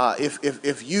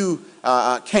 If you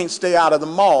can't stay out of the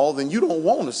mall, then you don't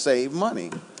want to save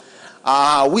money.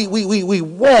 We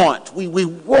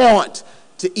want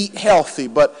to eat healthy,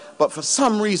 but for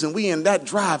some reason we in that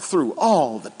drive-through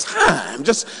all the time.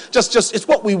 Just it's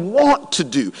what we want to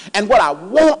do, and what I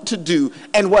want to do,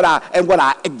 and what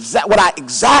I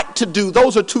exact to do.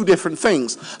 Those are two different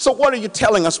things. So what are you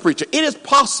telling us, preacher? It is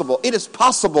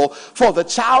possible for the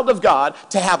child of God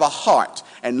to have a heart.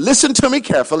 And listen to me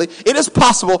carefully. It is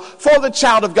possible for the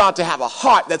child of God to have a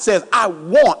heart that says, I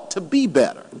want to be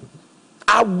better.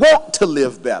 I want to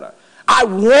live better. I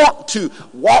want to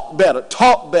walk better,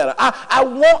 talk better. I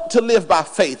want to live by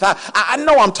faith. I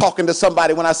know I'm talking to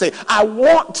somebody when I say I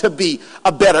want to be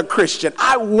a better Christian.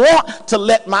 I want to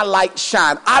let my light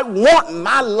shine. I want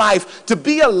my life to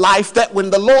be a life that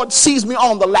when the Lord sees me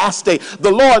on the last day,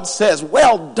 the Lord says,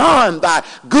 well done, thy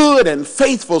good and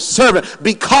faithful servant,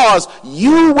 because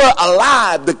you were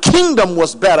alive. The kingdom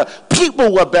was better.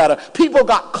 People were better. People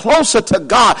got closer to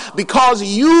God because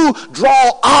you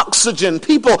draw oxygen.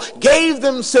 People gave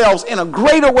themselves in a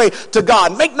greater way to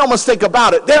God. Make no mistake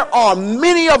about it. There are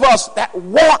many of us that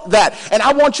want that. And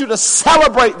I want you to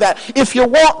celebrate that if you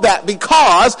want that,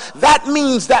 because that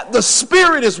means that the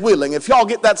spirit is willing. If y'all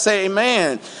get that, say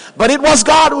amen. But it was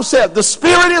God who said the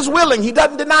spirit is willing. He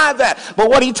doesn't deny that. But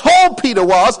what he told Peter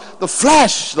was the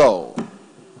flesh, though.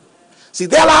 See,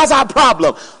 there lies our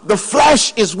problem. The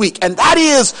flesh is weak. And that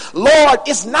is, Lord,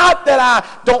 it's not that I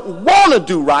don't want to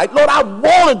do right. Lord, I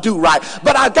want to do right.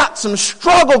 But I got some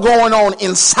struggle going on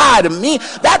inside of me.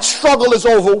 That struggle is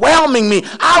overwhelming me.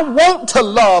 I want to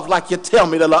love like you tell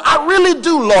me to love. I really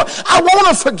do, Lord. I want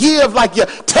to forgive like you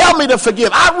tell me to forgive.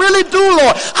 I really do,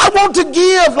 Lord. I want to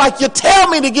give like you tell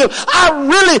me to give. I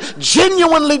really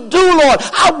genuinely do, Lord.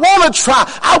 I want to try.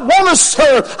 I want to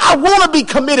serve. I want to be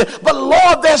committed. But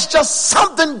Lord, there's just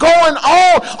something going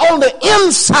on the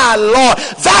inside, Lord.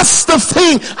 That's the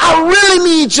thing I really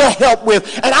need your help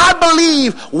with. And I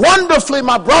believe wonderfully,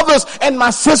 my brothers and my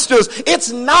sisters,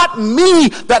 it's not me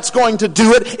that's going to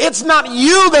do it. It's not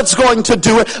you that's going to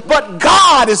do it, but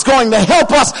God is going to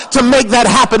help us to make that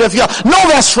happen. If y'all know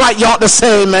that's right, you ought to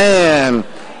say amen.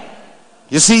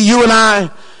 You see, you and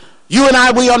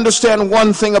I, we understand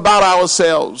one thing about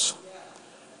ourselves.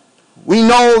 We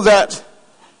know that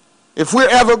if we're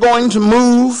ever going to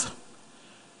move,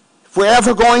 if we're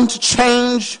ever going to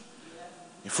change,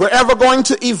 if we're ever going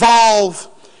to evolve,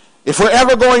 if we're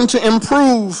ever going to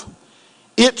improve,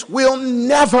 it will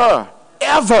never,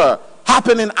 ever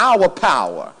happen in our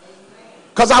power.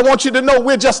 Because I want you to know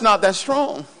we're just not that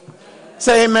strong.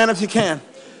 Say amen if you can.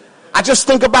 I just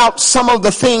think about some of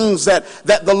the things that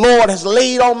the Lord has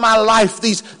laid on my life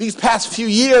these past few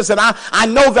years. And I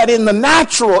know that in the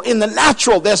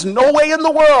natural, there's no way in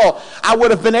the world I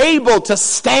would have been able to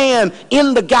stand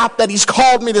in the gap that he's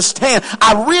called me to stand.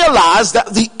 I realize that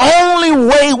the only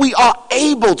way we are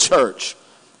able, church,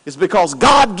 is because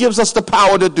God gives us the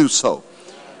power to do so.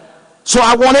 So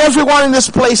I want everyone in this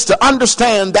place to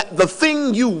understand that the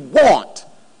thing you want,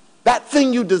 that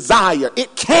thing you desire,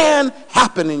 it can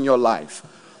happen in your life.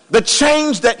 The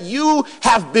change that you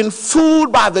have been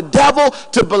fooled by the devil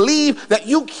to believe that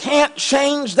you can't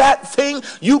change that thing,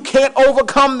 you can't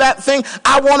overcome that thing.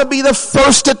 I want to be the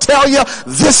first to tell you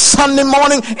this Sunday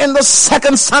morning in the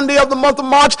second Sunday of the month of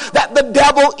March that the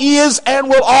devil is and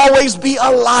will always be a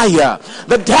liar.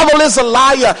 The devil is a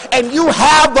liar, and you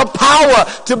have the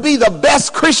power to be the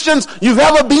best Christians you've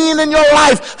ever been in your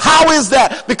life. How is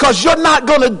that? Because you're not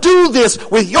going to do this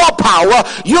with your power.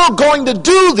 You're going to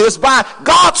do this by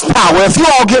God's power. If you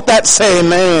all get that, say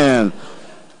amen.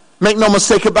 Make no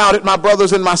mistake about it, my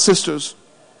brothers and my sisters.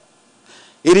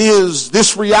 It is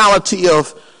this reality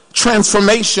of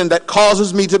transformation that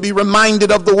causes me to be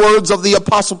reminded of the words of the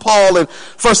Apostle Paul in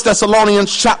 1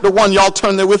 Thessalonians chapter 1. Y'all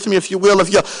turn there with me if you will.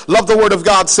 If you love the word of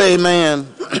God, say amen.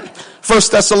 1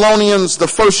 Thessalonians, the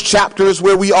first chapter is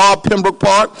where we are, Pembroke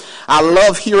Park. I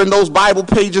love hearing those Bible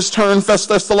pages turn. 1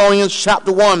 Thessalonians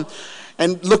chapter 1.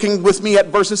 And looking with me at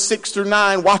verses 6 through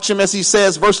 9, watch him as he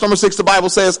says, verse number 6, the Bible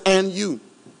says, and you.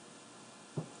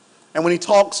 And when he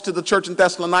talks to the church in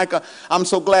Thessalonica, I'm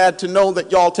so glad to know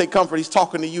that y'all take comfort. He's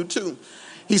talking to you too.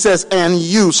 He says, and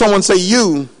you. Someone say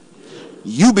you.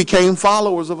 You became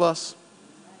followers of us.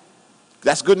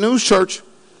 That's good news, church.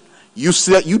 You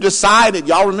decided,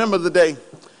 y'all remember the day.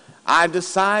 I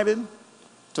decided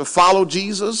to follow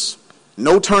Jesus.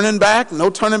 No turning back, no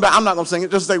turning back. I'm not going to sing it.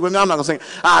 Just stay with me. I'm not going to sing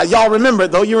it. Y'all remember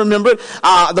it, though. You remember it.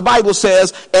 The Bible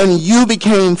says, and you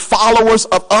became followers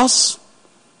of us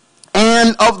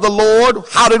and of the Lord.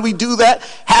 How did we do that?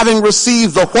 Having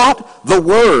received the what? The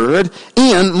word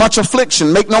in much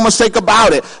affliction. Make no mistake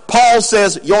about it. Paul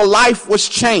says your life was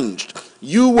changed.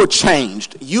 You were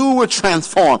changed. You were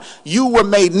transformed. You were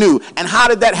made new. And how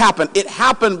did that happen? It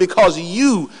happened because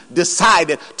you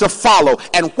decided to follow.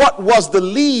 And what was the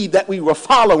lead that we were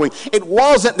following? It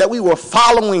wasn't that we were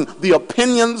following the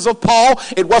opinions of Paul.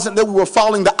 It wasn't that we were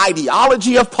following the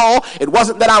ideology of Paul. It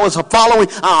wasn't that I was following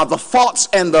the thoughts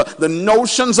and the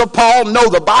notions of Paul. No,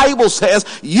 the Bible says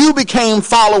you became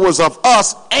followers of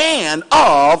us and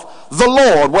of the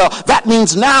Lord. Well, that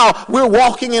means now we're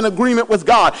walking in agreement with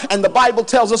God. And the Bible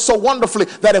tells us so wonderfully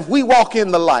that if we walk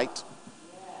in the light,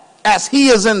 as he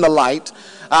is in the light,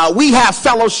 we have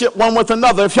fellowship one with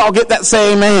another. If y'all get that,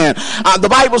 say amen. The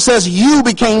Bible says you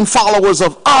became followers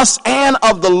of us and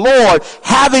of the Lord,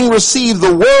 having received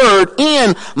the word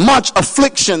in much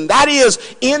affliction. That is,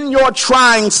 in your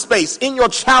trying space, in your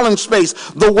challenge space,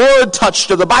 the word touched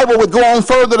you. The Bible would go on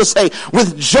further to say,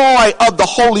 with joy of the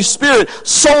Holy Spirit,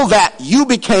 so that you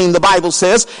became, the Bible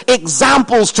says,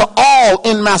 examples to all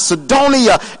in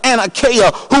Macedonia and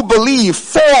Achaia who believe.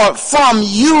 For from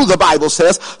you, the Bible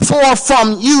says, for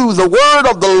from you the word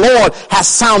of the Lord has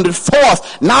sounded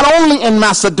forth, not only in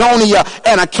Macedonia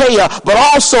and Achaia, but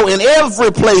also in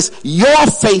every place your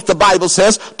faith, the Bible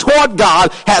says, toward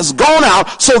God has gone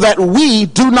out, so that we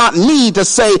do not need to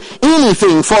say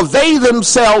anything, for they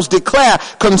themselves declare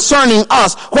concerning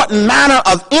us what manner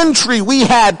of entry we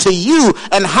had to you,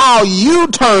 and how you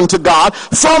turned to God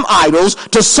from idols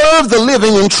to serve the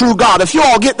living and true God. If you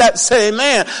all get that, say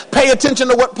amen. Pay attention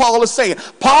to what Paul is saying.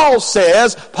 Paul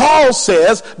says,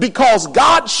 because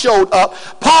God showed up,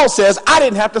 Paul says, I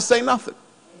didn't have to say nothing.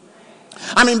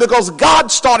 I mean, because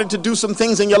God started to do some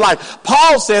things in your life.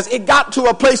 Paul says it got to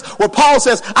a place where Paul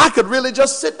says, I could really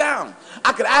just sit down.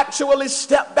 I could actually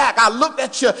step back. I looked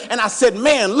at you and I said,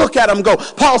 man, look at him go.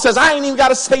 Paul says, I ain't even got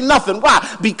to say nothing.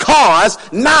 Why? Because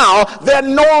now they're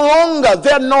no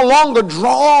longer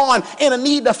drawn in a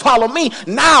need to follow me.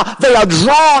 Now they are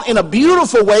drawn in a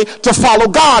beautiful way to follow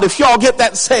God. If y'all get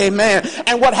that, say amen.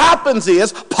 And what happens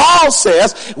is, Paul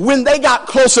says, when they got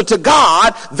closer to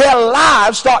God, their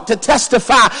lives start to testify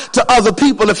testify to other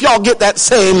people. If y'all get that,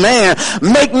 say amen.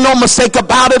 Make no mistake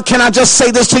about it. Can I just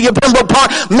say this to you, Pembroke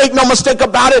Park? Make no mistake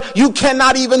about it. You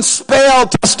cannot even spell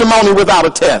testimony without a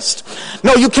test.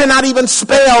 No, you cannot even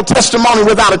spell testimony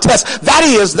without a test. That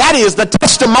is, the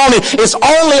testimony is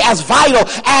only as vital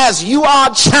as you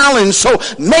are challenged. So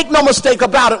make no mistake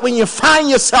about it. When you find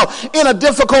yourself in a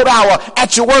difficult hour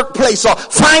at your workplace, or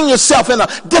find yourself in a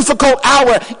difficult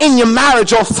hour in your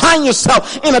marriage, or find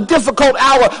yourself in a difficult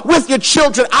hour with your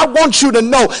children, I want you to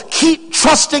know, keep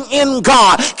trusting in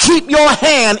God. Keep your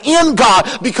hand in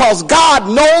God, because God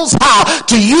knows how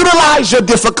to utilize your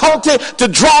difficulty to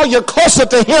draw you closer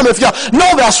to him. If y'all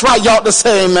know that's right, you ought to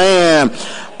say amen.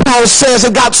 Paul says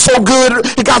it got so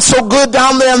good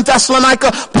down there in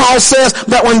Thessalonica. Paul says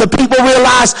that when the people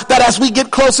realize that as we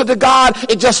get closer to God,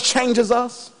 it just changes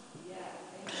us.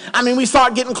 I mean, we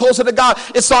start getting closer to God,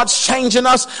 it starts changing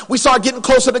us. We start getting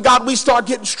closer to God, we start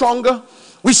getting stronger.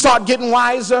 We start getting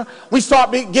wiser. We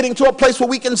start getting to a place where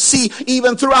we can see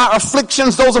even through our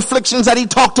afflictions, those afflictions that he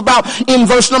talked about in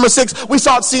verse number 6. We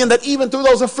start seeing that even through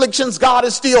those afflictions, God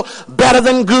is still better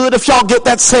than good. If y'all get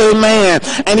that, say amen.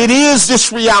 And it is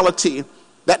this reality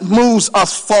that moves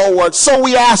us forward. So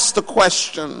we ask the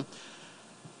question,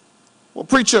 well,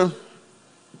 preacher,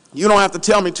 you don't have to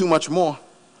tell me too much more.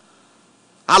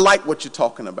 I like what you're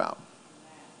talking about.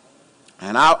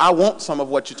 And I want some of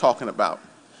what you're talking about.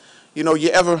 You know, you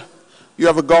ever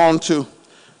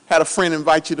had a friend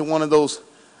invite you to one of those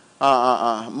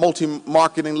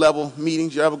multi-marketing level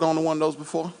meetings? You ever gone to one of those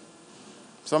before?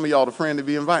 Some of y'all the friend to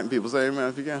be inviting people. Say amen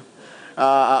if you can.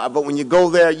 But when you go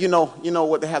there, you know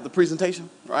what they have, the presentation,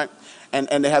 right?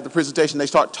 And they have the presentation, they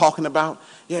start talking about,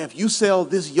 yeah, if you sell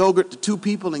this yogurt to 2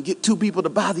 people and get 2 people to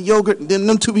buy the yogurt, and then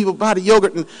them 2 people buy the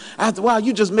yogurt, and after a while,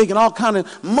 you're just making all kind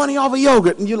of money off of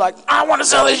yogurt, and you're like, I want to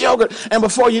sell this yogurt. And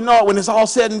before you know it, when it's all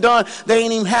said and done, they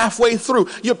ain't even halfway through.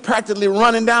 You're practically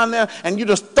running down there, and you're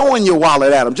just throwing your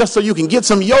wallet at them just so you can get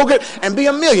some yogurt and be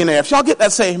a millionaire. If y'all get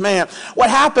that, say, man, what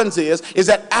happens is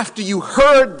that after you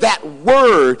heard that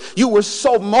word, you were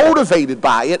so motivated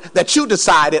by it that you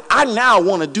decided, I now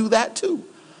want to do that too.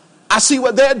 I see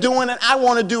what they're doing and I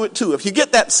want to do it too. If you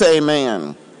get that, say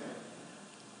amen.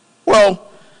 Well,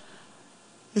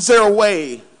 is there a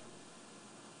way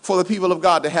for the people of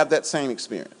God to have that same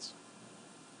experience?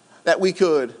 That we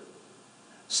could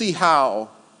see how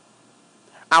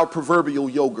our proverbial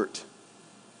yogurt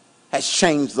has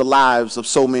changed the lives of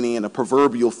so many in a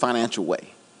proverbial financial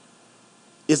way.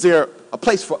 Is there a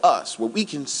place for us where we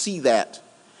can see that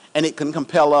and it can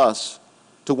compel us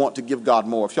to want to give God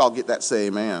more? If y'all get that, say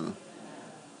amen.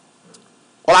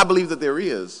 Well, I believe that there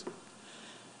is.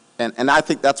 And I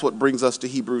think that's what brings us to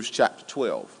Hebrews chapter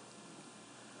 12.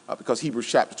 Because Hebrews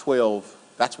chapter 12,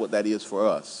 that's what that is for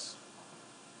us.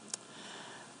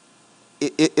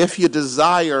 If you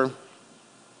desire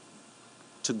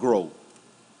to grow,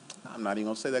 I'm not even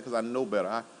going to say that because I know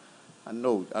better. I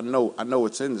know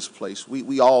it's in this place.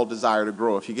 We all desire to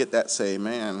grow. If you get that, say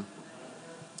amen.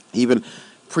 Even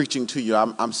preaching to you,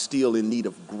 I'm still in need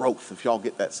of growth. If y'all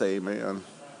get that, say amen.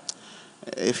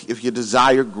 If you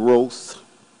desire growth,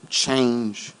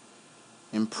 change,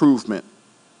 improvement,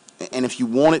 and if you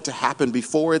want it to happen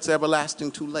before it's everlasting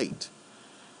too late,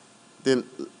 then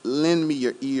lend me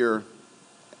your ear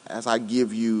as I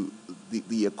give you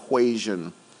the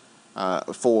equation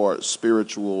for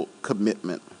spiritual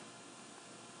commitment.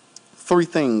 3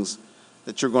 things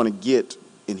that you're going to get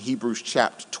in Hebrews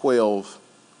chapter 12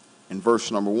 and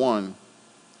verse number 1.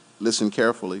 Listen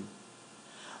carefully.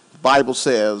 The Bible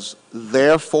says,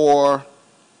 therefore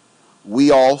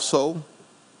we also,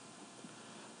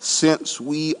 since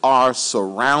we are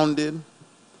surrounded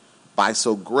by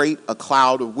so great a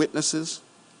cloud of witnesses,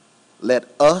 let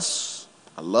us,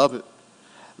 I love it,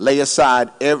 lay aside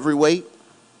every weight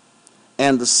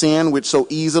and the sin which so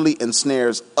easily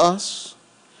ensnares us,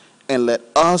 and let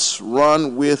us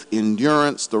run with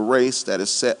endurance the race that is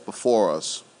set before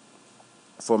us.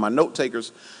 For my note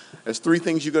takers, there's 3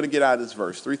 things you're going to get out of this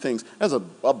verse. 3 things. There's a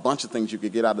bunch of things you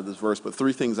could get out of this verse, but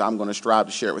 3 things I'm going to strive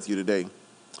to share with you today.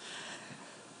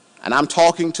 And I'm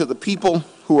talking to the people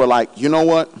who are like, you know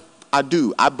what? I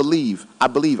believe,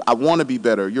 I want to be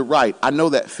better. You're right. I know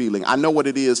that feeling. I know what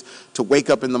it is to wake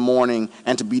up in the morning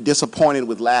and to be disappointed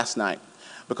with last night,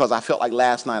 because I felt like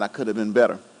last night I could have been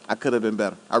better. I could have been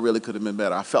better. I really could have been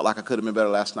better. I felt like I could have been better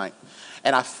last night.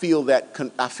 And I feel that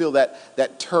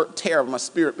tear of my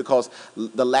spirit because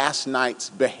the last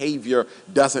night's behavior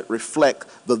doesn't reflect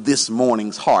this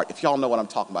morning's heart. If y'all know what I'm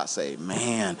talking about, say,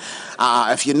 man.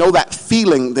 If you know that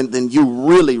feeling, then you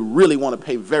really, really want to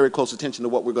pay very close attention to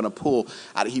what we're going to pull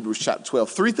out of Hebrews chapter 12.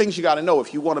 3 things you got to know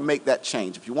if you want to make that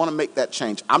change. If you want to make that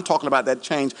change, I'm talking about that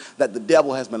change that the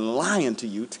devil has been lying to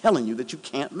you, telling you that you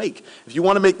can't make. If you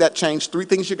want to make that change, 3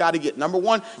 things you got to get. Number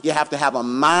 1, you have to have a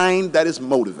mind that is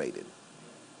motivated.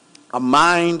 A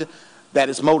mind that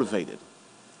is motivated.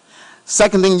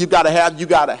 Second thing you got to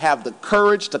have the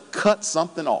courage to cut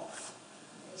something off.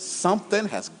 Something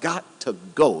has got to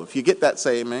go. If you get that,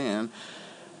 say amen.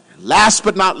 Last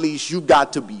but not least, you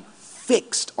got to be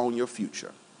fixed on your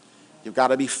future. You've got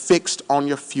to be fixed on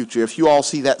your future. If you all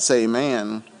see that, say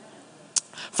amen.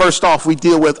 First off, we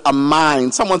deal with a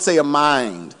mind. Someone say a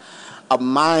mind. A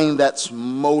mind that's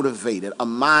motivated, a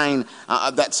mind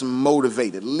that's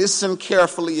motivated. Listen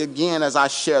carefully again as I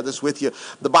share this with you.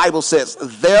 The Bible says,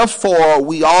 therefore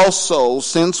we also,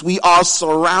 since we are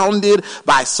surrounded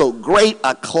by so great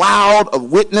a cloud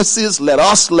of witnesses, let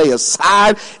us lay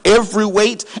aside every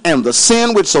weight and the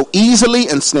sin which so easily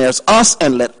ensnares us,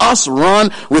 and let us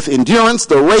run with endurance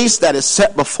the race that is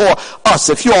set before us.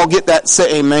 If you all get that,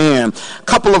 say amen. A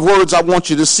couple of words I want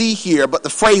you to see here, but the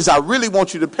phrase I really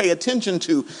want you to pay attention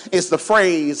to is the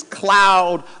phrase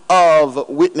cloud of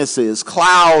witnesses.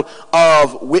 Cloud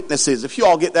of witnesses. If you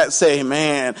all get that, say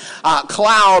amen.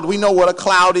 Cloud, we know what a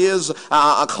cloud is.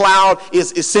 A cloud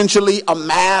is essentially a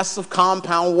mass of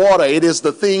compound water. It is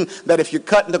the thing that if you're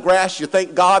cutting the grass, you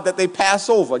thank God that they pass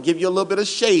over, give you a little bit of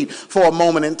shade for a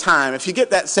moment in time. If you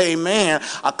get that, say amen.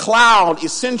 A cloud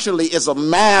essentially is a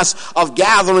mass of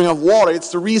gathering of water. It's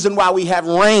the reason why we have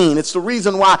rain. It's the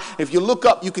reason why if you look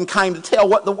up, you can kind of tell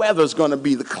what the weather's going to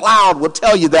be. The cloud will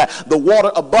tell you that. The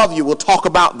water above you will talk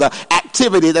about the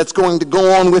activity that's going to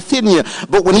go on within you.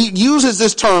 But when he uses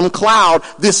this term cloud,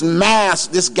 this mass,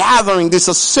 this gathering, this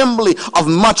assembly of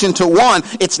much into one,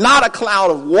 it's not a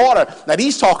cloud of water that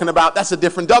he's talking about. That's a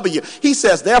different W. He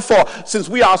says, therefore, since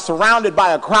we are surrounded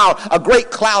by a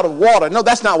great cloud of water. No,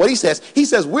 that's not what he says. He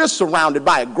says we're surrounded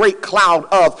by a great cloud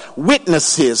of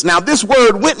witnesses. Now, this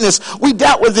word witness, we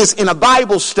dealt with this in a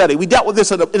Bible study. We dealt with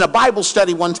this in a Bible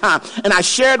study one time. And I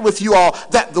shared with you all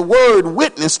that the word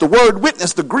witness,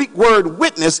 the Greek word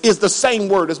witness is the same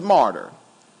word as martyr.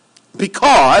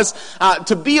 Because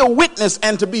to be a witness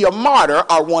and to be a martyr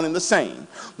are one and the same.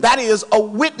 That is, a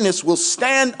witness will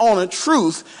stand on a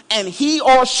truth, and he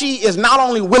or she is not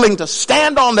only willing to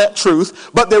stand on that truth,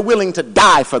 but they're willing to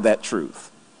die for that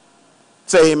truth.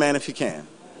 Say amen if you can.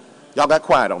 Y'all got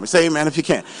quiet on me. Say amen if you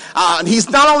can.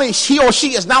 He or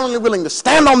she is not only willing to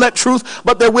stand on that truth,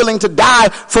 but they're willing to die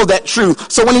for that truth.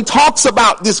 So when he talks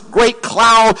about this great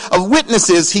cloud of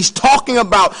witnesses, he's talking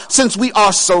about since we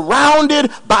are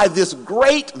surrounded by this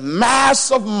great mass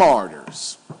of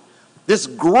martyrs, this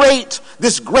great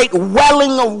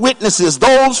welling of witnesses,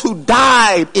 those who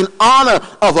died in honor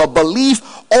of a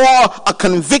belief or a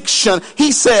conviction.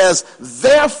 He says,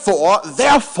 therefore,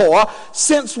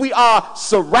 since we are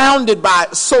surrounded by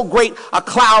so great a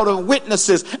cloud of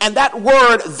witnesses, and that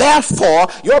word, therefore,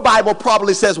 your Bible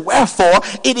probably says wherefore,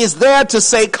 it is there to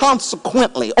say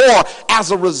consequently or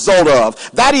as a result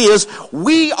of. That is,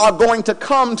 we are going to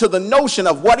come to the notion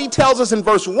of what he tells us in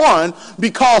verse 1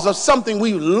 because of something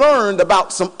we learned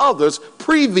about some others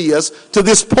previous to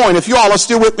this point. If you all are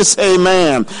still with me, say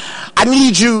amen. I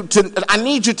need you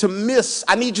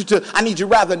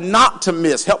rather not to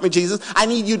miss. Help me, Jesus. I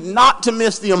need you not to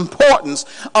miss the importance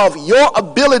of your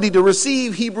ability to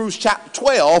receive Hebrews chapter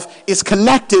 12 is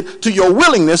connected to your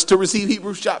willingness to receive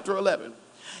Hebrews chapter 11.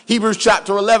 Hebrews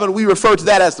chapter 11, we refer to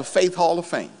that as the Faith Hall of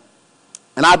Fame.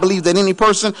 And I believe that any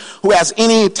person who has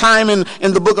any time in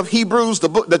the book of Hebrews,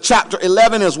 the chapter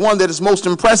 11 is one that is most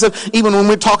impressive. Even when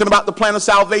we're talking about the plan of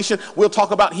salvation, we'll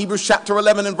talk about Hebrews chapter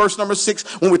 11 and verse number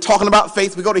 6. When we're talking about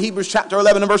faith, we go to Hebrews chapter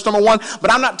 11 and verse number 1.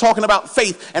 But I'm not talking about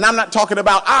faith, and I'm not talking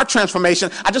about our transformation.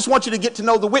 I just want you to get to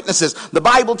know the witnesses. The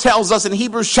Bible tells us in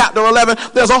Hebrews chapter 11,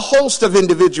 there's a host of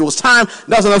individuals. Time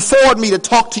doesn't afford me to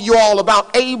talk to you all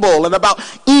about Abel and about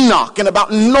Enoch and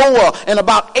about Noah and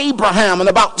about Abraham and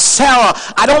about Sarah.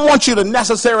 I don't want you to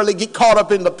necessarily get caught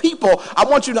up in the people. I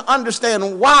want you to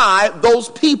understand why those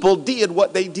people did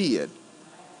what they did.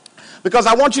 Because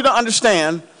I want you to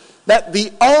understand that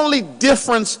the only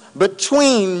difference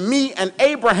between me and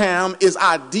Abraham is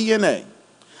our DNA.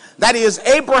 That is,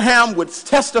 Abraham would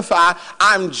testify,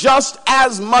 I'm just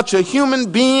as much a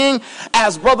human being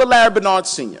as Brother Larry Bernard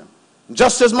Sr.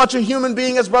 Just as much a human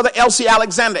being as Brother Elsie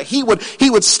Alexander. He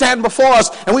would stand before us,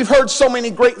 and we've heard so many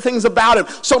great things about him,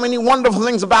 so many wonderful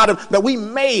things about him, that we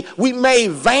may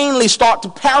vainly start to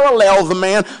parallel the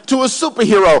man to a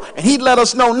superhero. And he'd let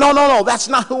us know, no, that's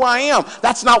not who I am.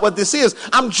 That's not what this is.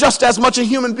 I'm just as much a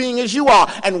human being as you are.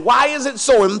 And why is it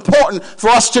so important for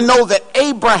us to know that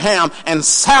Abraham and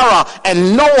Sarah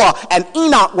and Noah and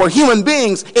Enoch were human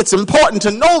beings? It's important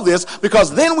to know this,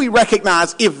 because then we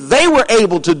recognize if they were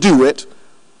able to do it,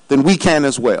 then we can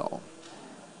as well.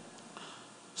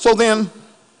 So then,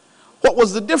 what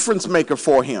was the difference maker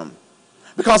for him?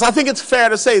 Because I think it's fair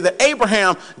to say that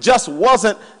Abraham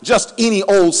wasn't just any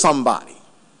old somebody.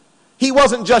 He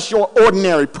wasn't just your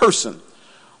ordinary person.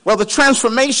 Well, the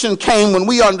transformation came when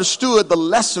we understood the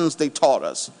lessons they taught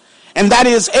us. And that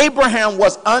is, Abraham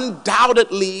was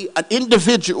undoubtedly an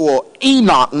individual.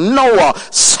 Enoch, Noah,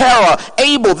 Sarah,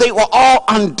 Abel, they were all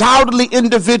undoubtedly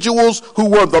individuals who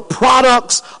were the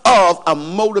products of a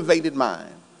motivated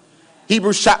mind.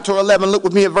 Hebrews chapter 11, look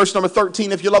with me at verse number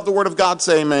 13. If you love the word of God,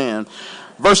 say amen.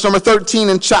 Verse number 13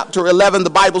 in chapter 11, the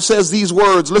Bible says these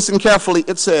words. Listen carefully.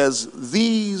 It says,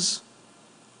 these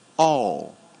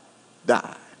all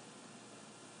died.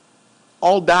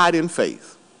 All died in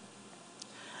faith,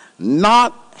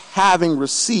 not having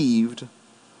received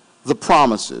the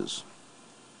promises,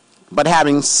 but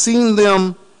having seen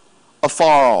them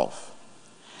afar off.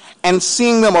 And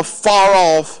seeing them afar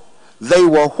off, they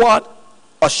were what?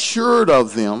 Assured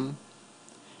of them,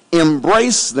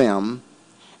 embraced them,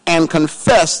 and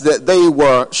confessed that they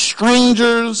were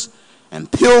strangers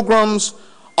and pilgrims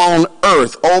on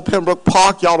earth. Old Pembroke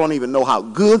Park, y'all don't even know how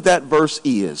good that verse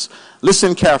is.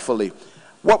 Listen carefully.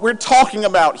 What we're talking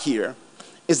about here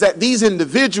is that these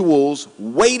individuals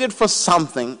waited for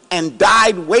something and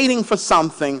died waiting for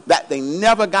something that they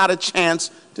never got a chance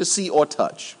to see or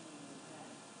touch.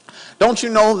 Don't you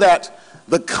know that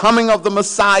the coming of the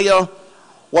Messiah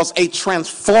was a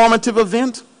transformative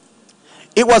event?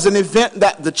 It was an event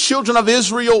that the children of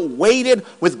Israel waited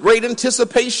with great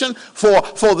anticipation for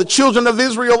the children of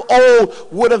Israel old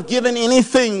would have given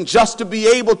anything just to be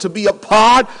able to be a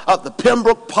part of the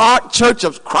Pembroke Park Church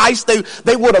of Christ.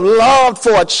 They would have loved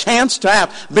for a chance to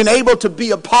have been able to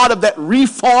be a part of that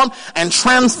reformed and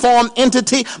transformed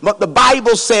entity. But the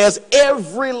Bible says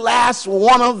every last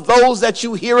one of those that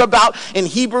you hear about in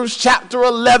Hebrews chapter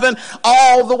 11,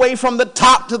 all the way from the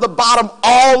top to the bottom,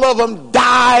 all of them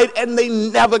died and they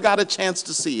never got a chance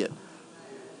to see it.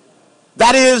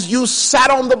 That is, you sat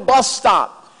on the bus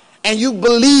stop and you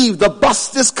believed the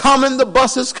bus is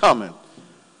coming,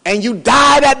 and you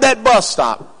died at that bus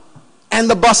stop and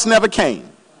the bus never came.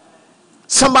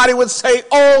 Somebody would say,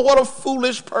 oh, what a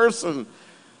foolish person,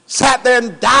 sat there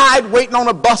and died waiting on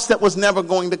a bus that was never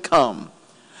going to come.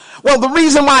 Well, the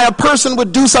reason why a person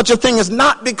would do such a thing is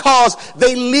not because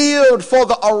they lived for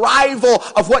the arrival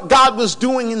of what God was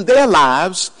doing in their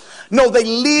lives. No, they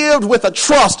lived with a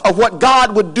trust of what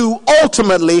God would do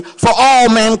ultimately for all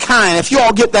mankind. If you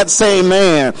all get that, say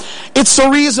amen. It's the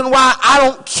reason why I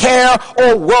don't care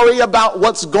or worry about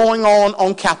what's going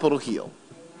on Capitol Hill.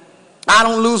 I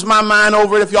don't lose my mind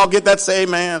over it. If y'all get that, say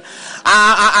amen.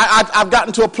 I've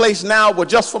gotten to a place now where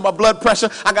just for my blood pressure,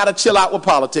 I got to chill out with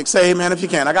politics. Say amen if you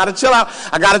can. I got to chill out.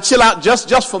 I got to chill out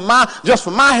just for my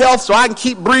health, so I can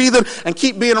keep breathing and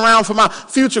keep being around for my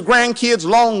future grandkids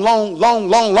long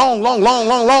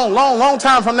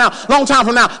time from now. Long time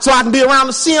from now. So I can be around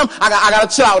to see them. I got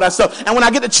to chill out with that stuff. And when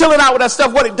I get to chilling out with that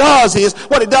stuff, what it does is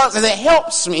it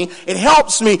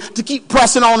helps me to keep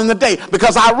pressing on in the day,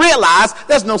 because I realize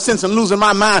there's no sense in losing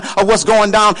my mind of what's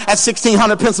going down at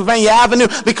 1600 Pennsylvania Avenue,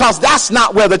 because that's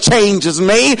not where the change is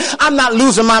made. I'm not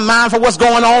losing my mind for what's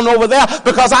going on over there,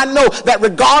 because I know that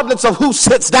regardless of who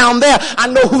sits down there, I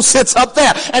know who sits up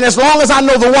there. And as long as I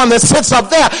know the one that sits up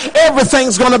there,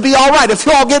 everything's going to be all right. If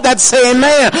you all get that, say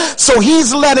amen. So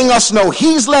he's letting us know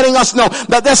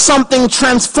that there's something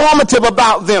transformative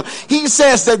about them. He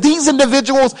says that these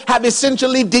individuals have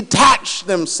essentially detached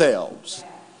themselves.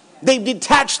 They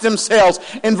detached themselves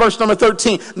in verse number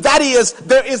 13. That is,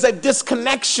 there is a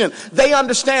disconnection. They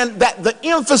understand that the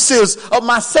emphasis of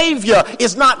my Savior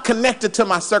is not connected to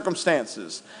my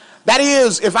circumstances. That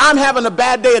is, if I'm having a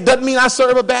bad day, it doesn't mean I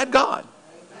serve a bad God.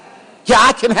 Yeah,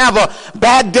 I can have a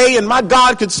bad day and my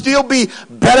God could still be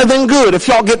better than good. If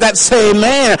y'all get that, say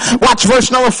amen. Watch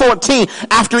verse number 14.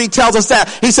 After he tells us that,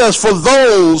 he says, for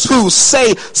those who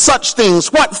say such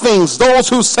things. What things? Those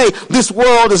who say this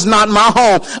world is not my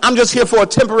home. I'm just here for a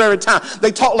temporary time.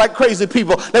 They talk like crazy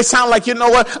people. They sound like, you know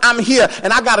what? I'm here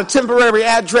and I got a temporary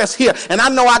address here. And I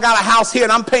know I got a house here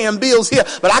and I'm paying bills here,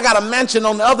 but I got a mansion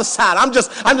on the other side. I'm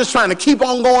just trying to keep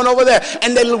on going over there.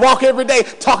 And they walk every day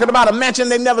talking about a mansion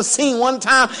they never seen one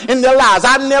time in their lives.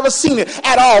 I've never seen it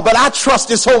at all, but I trust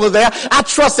it's over there. I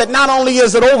trust that not only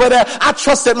is it over there, I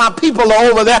trust that my people are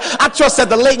over there. I trust that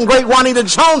the late and great Juanita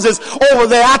Jones is over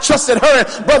there. I trust that her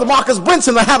and Brother Marcus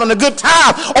Brinson are having a good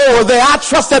time over there. I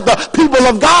trust that the people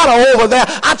of God are over there.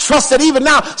 I trust that even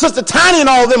now Sister Tiny and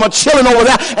all of them are chilling over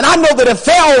there. And I know that if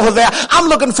they're over there, I'm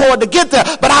looking forward to get there,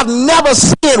 but I've never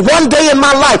seen it one day in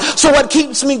my life. So what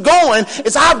keeps me going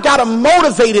is I've got a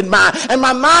motivated mind, and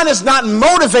my mind is not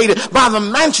motivated by the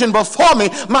mansion before me.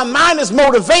 My mind is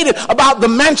motivated about the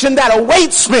mansion that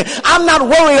awaits me. I'm not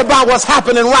worried about what's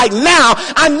happening right now.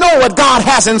 I know what God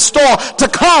has in store to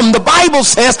come. The Bible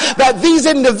says that these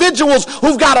individuals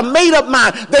who've got a made-up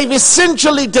mind, they've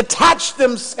essentially detached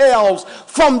themselves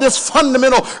from this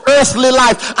fundamental earthly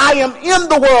life. I am in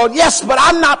the world, yes, but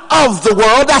I'm not of the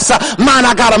world. That's a mind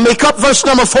I gotta make up. Verse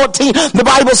number 14, the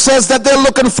Bible says that they're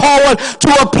looking forward to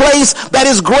a place that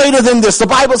is greater than this. The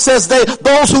Bible says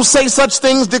those who say such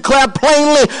things declare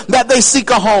plainly that they seek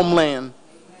a homeland.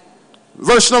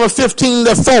 Verse number 15,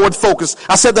 they're forward focused.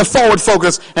 I said they're forward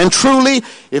focused. And truly,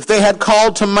 if they had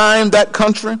called to mind that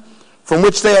country from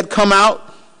which they had come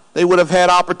out, they would have had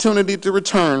opportunity to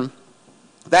return.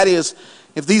 That is,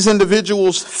 if these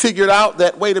individuals figured out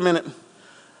that, wait a minute,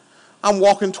 I'm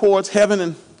walking towards heaven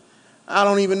and I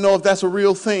don't even know if that's a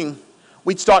real thing,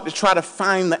 we'd start to try to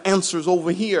find the answers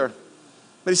over here.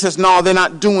 But he says, no, they're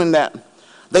not doing that.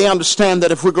 They understand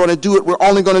that if we're going to do it, we're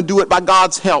only going to do it by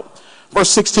God's help. Verse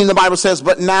 16, the Bible says,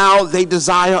 but now they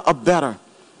desire a better.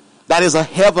 That is a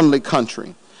heavenly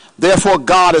country. Therefore,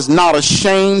 God is not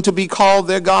ashamed to be called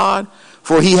their God,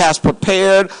 for he has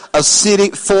prepared a city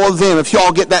for them. If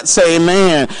y'all get that, say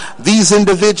amen. These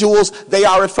individuals, they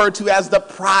are referred to as the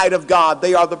pride of God.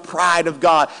 They are the pride of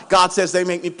God. God says they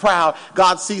make me proud.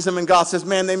 God sees them and God says,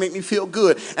 man, they make me feel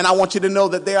good. And I want you to know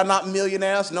that they are not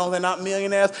millionaires. No, they're not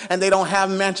millionaires. And they don't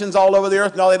have mansions all over the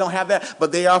earth. No, they don't have that.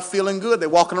 But they are feeling good. They're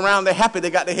walking around. They're happy.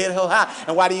 They got their head held high.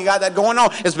 And why do you got that going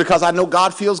on? It's because I know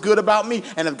God feels good about me.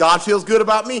 And if God feels good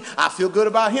about me, I feel good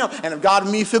about him. And if God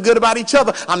and me feel good about each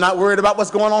other, I'm not worried about what's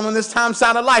going on in this time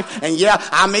side of life. And yeah,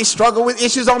 I may struggle with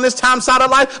issues on this time side of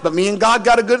life, but me and God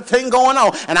got a good thing going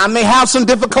on. And I may have some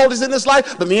difficulties in this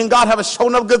life, but me and God have a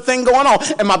shown up good thing going on.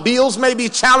 And my bills may be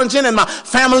challenging and my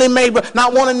family may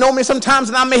not want to know me sometimes,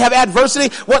 and I may have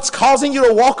adversity. What's causing you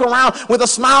to walk around with a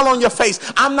smile on your face?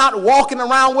 I'm not walking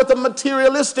around with a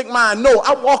materialistic mind. No,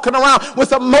 I'm walking around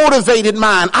with a motivated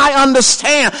mind. I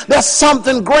understand there's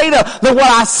something greater than what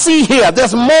I see here.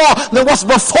 There's more than what's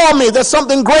before me. There's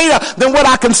something greater than what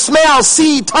I can smell,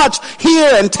 see, touch,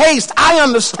 hear, and taste. I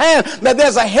understand that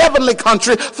there's a heavenly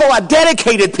country for a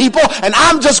dedicated people, and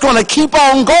I'm just going to keep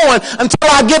on going until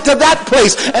I get to that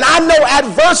place. And I know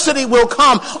adversity will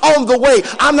come on the way.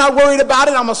 I'm not worried about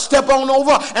it. I'm going to step on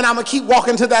over, and I'm going to keep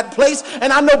walking to that place.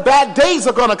 And I know bad days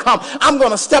are going to come. I'm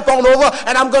going to step on over,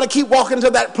 and I'm going to keep walking to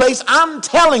that place. I'm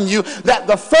telling you that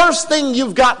the first thing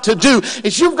you've got to do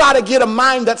is you've got to get a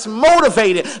mind that's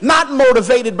motivated, not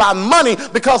motivated by money,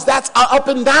 because that's an up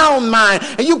and down mind.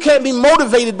 And you can't be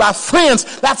motivated by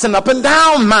friends. That's an up and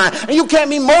down mind. And you can't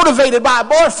be motivated by a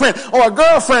boyfriend or a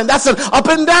girlfriend. That's an up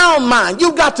and down mind.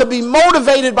 You've got to be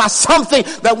motivated by something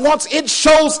that once it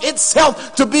shows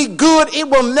itself to be good, it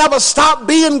will never stop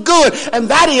being good. And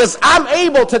that is, I'm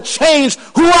able to change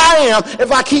who I am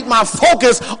if I keep my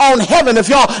focus on heaven. If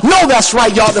y'all know that's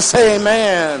right, y'all to say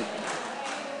amen.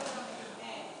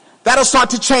 That'll start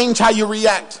to change how you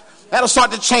react. That'll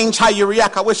start to change how you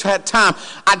react. I wish I had time.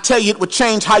 I tell you, it would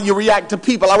change how you react to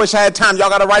people. I wish I had time. Y'all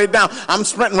got to write it down. I'm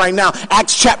sprinting right now.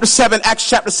 Acts chapter 7,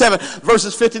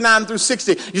 verses 59 through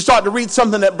 60. You start to read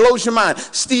something that blows your mind.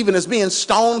 Stephen is being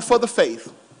stoned for the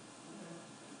faith.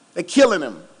 They're killing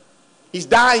him. He's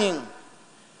dying.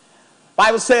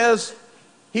 Bible says,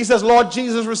 he says, Lord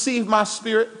Jesus, receive my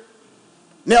spirit.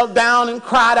 Knelt down and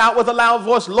cried out with a loud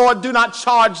voice, Lord, do not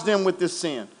charge them with this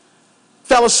sin.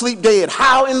 Fell asleep dead.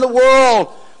 How in the world?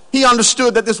 He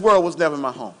understood that this world was never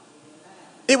my home.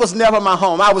 It was never my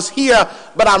home. I was here,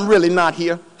 but I'm really not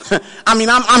here. I mean,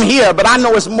 I'm here, but I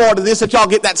know it's more to this. If y'all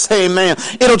get that, say amen.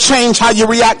 It'll change how you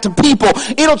react to people.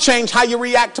 It'll change how you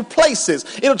react to places.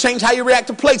 It'll change how you react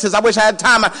to places. I wish I had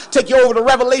time. I'd take you over to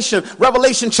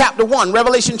Revelation chapter 1.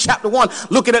 Revelation chapter 1,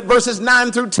 looking at verses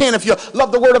 9 through 10. If you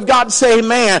love the word of God, say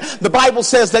amen. The Bible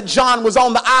says that John was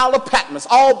on the Isle of Patmos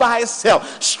all by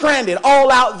himself, stranded,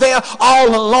 all out there, all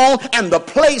alone, and the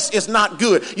place is not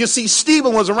good. You see,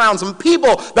 Stephen was around some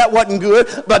people that wasn't good,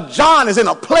 but John is in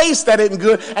a place that isn't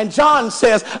good. And John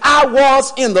says, I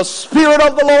was in the Spirit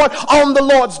of the Lord on the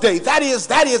Lord's day. That is,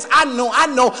 I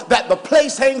know that the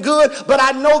place ain't good, but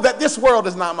I know that this world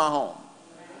is not my home.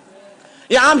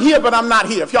 Yeah, I'm here, but I'm not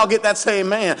here. If y'all get that, say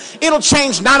amen. It'll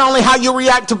change not only how you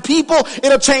react to people,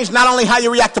 it'll change not only how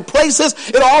you react to places,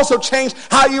 it'll also change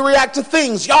how you react to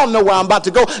things. Y'all know where I'm about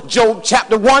to go. Job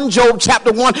chapter 1.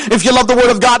 If you love the word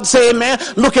of God, say amen.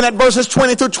 Looking at verses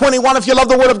 20 through 21. If you love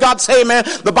the word of God, say amen.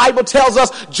 The Bible tells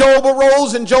us Job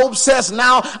arose, and Job says,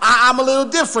 now I'm a little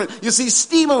different. You see,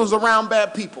 Stephen was around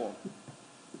bad people.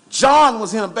 John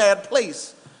was in a bad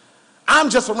place. I'm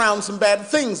just around some bad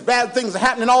things. Bad things are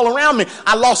happening all around me.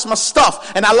 I lost my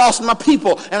stuff, and I lost my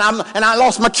people, and I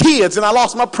lost my kids, and I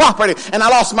lost my property, and I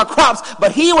lost my crops.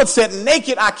 But he would say,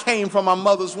 naked I came from my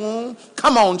mother's womb.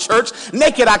 Come on, church.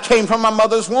 Naked I came from my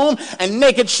mother's womb, and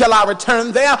naked shall I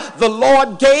return there. The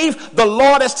Lord gave, the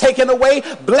Lord has taken away.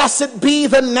 Blessed be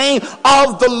the name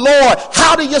of the Lord.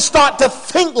 How do you start to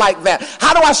think like that?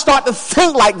 How do I start to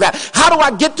think like that? How do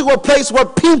I get to a place where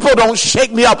people don't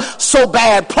shake me up so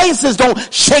bad? Places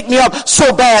don't shake me up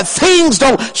so bad. Things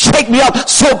don't shake me up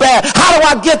so bad. How do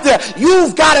I get there?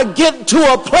 You've got to get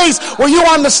to a place where you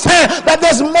understand that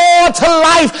there's more to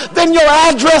life than your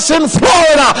address in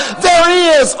Florida.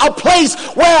 There is a place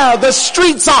where the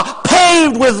streets are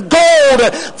paved with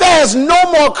gold. There's no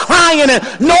more crying and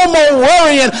no more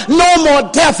worrying, no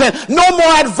more death and no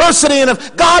more adversity. And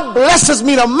if God blesses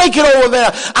me to make it over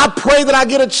there, I pray that I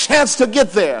get a chance to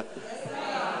get there.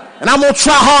 And I'm going to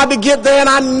try hard to get there, and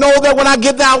I know that when I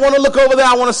get there, I want to look over there.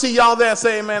 I want to see y'all there.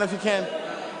 Say amen if you can.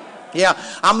 Yeah,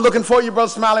 I'm looking for you,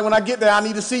 Brother Smiley. When I get there, I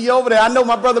need to see you over there. I know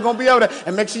my brother going to be over there.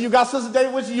 And make sure you got Sister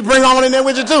David with you. You bring on in there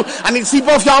with you too. I need to see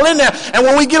both y'all in there. And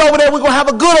when we get over there, we're going to have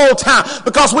a good old time.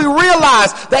 Because we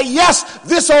realize that, yes,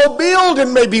 this old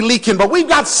building may be leaking, but we've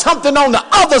got something on the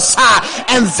other side.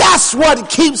 And that's what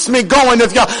keeps me going.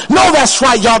 If y'all know that's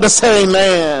right, y'all just say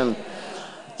amen.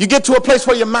 You get to a place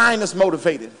where your mind is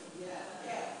motivated.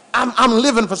 I'm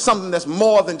living for something that's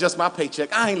more than just my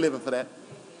paycheck. I ain't living for that.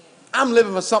 I'm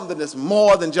living for something that's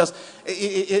more than just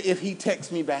if he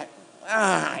texts me back.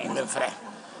 I ain't living for that.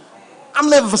 I'm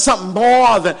living for something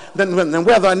more than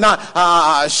whether or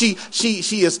not she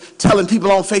is telling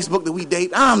people on Facebook that we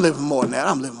date. I'm living more than that.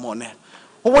 I'm living more than that.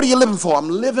 Well, what are you living for? I'm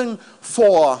living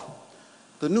for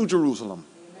the New Jerusalem.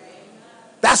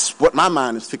 That's what my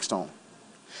mind is fixed on.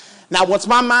 Now, once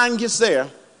my mind gets there,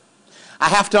 I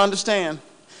have to understand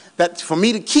that for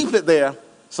me to keep it there,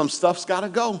 some stuff's got to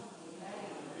go.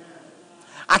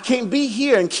 I can't be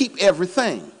here and keep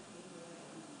everything.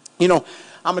 You know,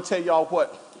 I'm going to tell y'all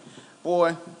what,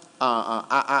 boy,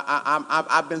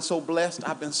 I've been so blessed.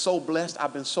 I've been so blessed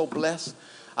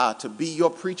to be your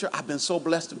preacher. I've been so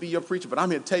blessed to be your preacher. But I'm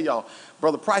here to tell y'all,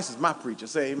 Brother Price is my preacher.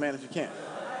 Say amen if you can.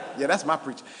 Yeah, that's my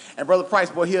preacher. And Brother Price,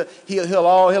 boy, he'll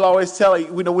always tell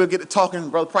you, we'll get to talking.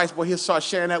 Brother Price, boy, he'll start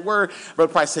sharing that word.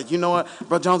 Brother Price said, you know what,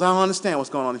 Brother Jones, I don't understand what's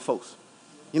going on with folks.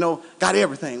 You know, got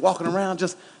everything, walking around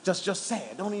just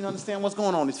sad. Don't even understand what's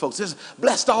going on with these folks. Just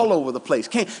blessed all over the place.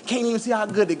 Can't even see how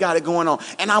good they got it going on.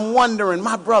 And I'm wondering,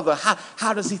 my brother,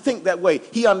 how does he think that way?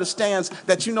 He understands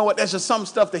that, you know what, there's just some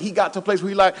stuff that he got to a place where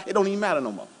he like, it don't even matter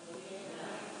no more.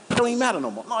 It don't even matter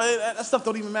no more. No, that stuff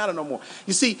don't even matter no more.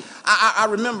 You see, I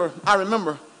remember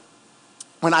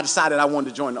when I decided I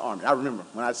wanted to join the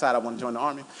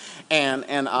Army.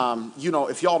 And you know,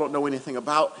 if y'all don't know anything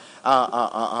about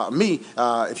me,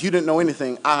 if you didn't know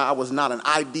anything, I was not an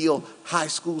ideal high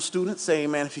school student. Say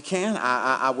amen if you can.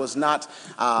 I was not.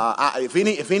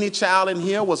 If any child in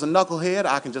here was a knucklehead,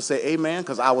 I can just say amen,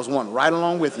 because I was one right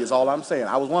along with you. Is all I'm saying.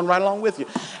 I was one right along with you.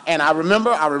 And I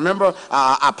remember.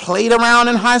 I played around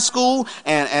in high school,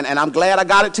 and I'm glad I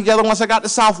got it together once I got to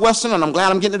Southwestern, and I'm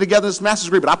glad I'm getting it together in this master's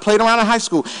degree. But I played around in high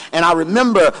school, and I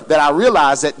remember that I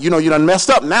realized that, you know, you done messed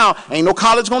up. Now ain't no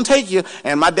college gonna take you.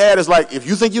 And my dad is like, if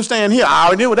you think you staying here, I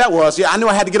already knew what that was. Yeah, I knew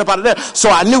I had to get up out of there. So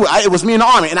I knew it was me in the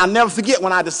Army. And I'll never forget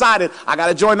when I decided I got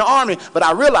to join the Army. But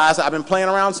I realized I've been playing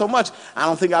around so much, I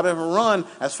don't think I've ever run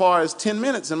as far as 10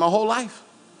 minutes in my whole life.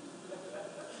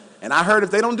 And I heard if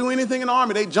they don't do anything in the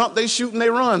Army, they jump, they shoot, and they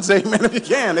run. Say amen if you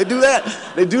can. They do that.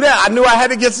 They do that. I knew I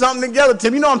had to get something together.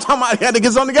 Tim, you know what I'm talking about. I had to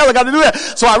get something together. I got to do that.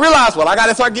 So I realized, well, I got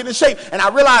to start getting in shape. And I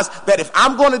realized that if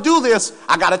I'm going to do this,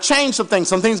 I got to change some things.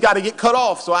 Some things got to get cut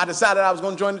off. So I decided I was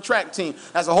going to join the track team.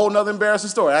 That's a whole nother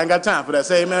embarrassing story. I ain't got time for that.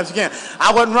 Say amen if you can.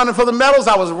 I wasn't running for the medals.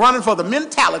 I was running for the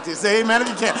mentality. Say amen if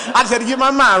you can. I just had to get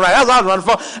my mind right. That's what I was running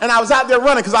for. And I was out there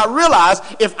running because I realized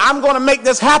if I'm going to make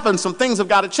this happen, some things have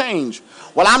got to change.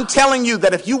 Well, I'm telling you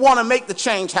that if you want to make the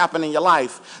change happen in your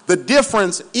life, the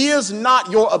difference is not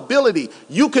your ability.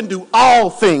 You can do all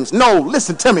things. No,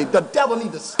 listen to me. The devil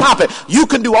needs to stop it. You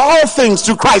can do all things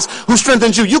through Christ who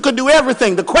strengthens you. You can do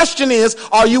everything. The question is,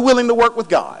 are you willing to work with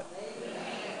God?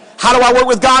 How do I work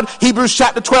with God? Hebrews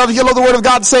chapter 12. You know the word of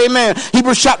God, say amen.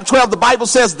 Hebrews chapter 12, the Bible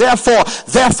says, therefore,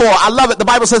 I love it. The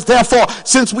Bible says, therefore,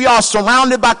 since we are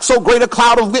surrounded by so great a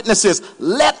cloud of witnesses,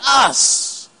 let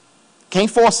us, can't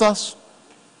force us,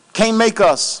 can't make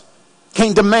us,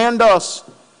 can't demand us.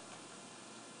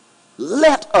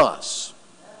 Let us.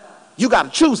 You got to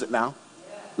choose it now.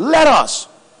 Let us.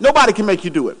 Nobody can make you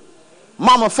do it.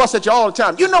 Mama fuss at you all the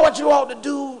time. You know what you ought to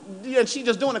do. And she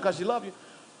just doing it because she loves you.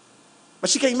 But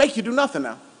she can't make you do nothing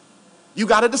now. You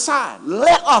got to decide.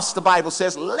 Let us, the Bible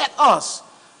says, let us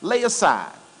lay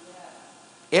aside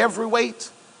every weight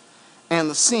and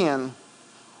the sin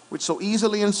which so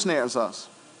easily ensnares us.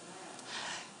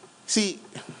 See,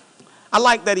 I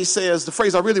like that he says, the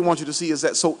phrase I really want you to see is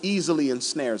that so easily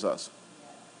ensnares us.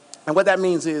 And what that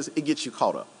means is it gets you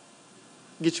caught up.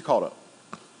 It gets you caught up.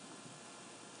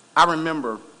 I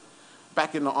remember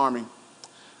back in the Army,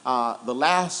 the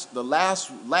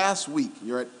last week,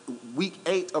 you're at week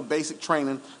 8 of basic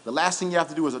training. The last thing you have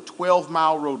to do is a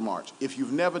 12-mile road march. If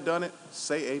you've never done it,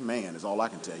 say amen is all I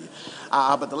can tell you.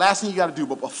 But the last thing you got to do,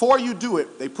 but before you do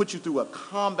it, they put you through a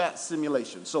combat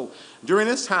simulation. So during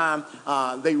this time,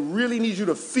 they really need you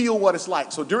to feel what it's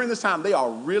like. So during this time, they are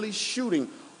really shooting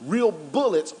real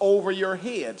bullets over your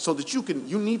head so that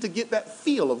you need to get that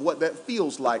feel of what that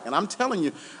feels like. And I'm telling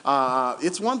you,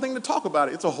 it's one thing to talk about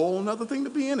it. It's a whole other thing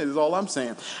to be in it is all I'm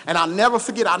saying. And I'll never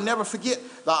forget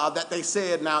that they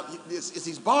said, now it's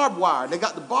these barbed wire. They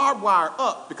got the barbed wire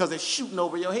up because they're shooting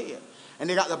over your head. And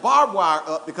they got the barbed wire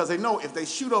up because they know if they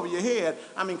shoot over your head,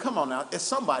 I mean, come on now, it's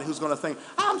somebody who's going to think,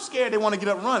 I'm scared they want to get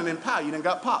up running and pow, you done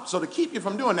got popped. So to keep you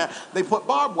from doing that, they put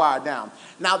barbed wire down.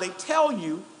 Now they tell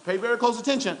you, pay very close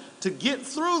attention, to get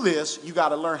through this, you got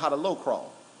to learn how to low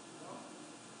crawl.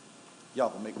 Y'all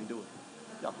gonna make me do it.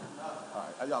 Y'all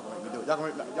gonna make me do it. Y'all gonna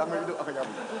make me do it. Okay, y'all gonna do it. Okay,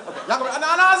 y'all gonna,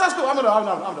 no, that's cool. I'm gonna.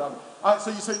 All right,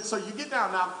 so you get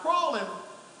down now,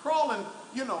 crawling.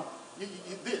 You know,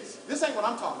 this ain't what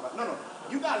I'm talking about. No.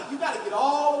 You gotta get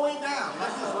all the way down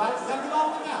like this, right? You gotta get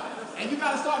all the way down, and you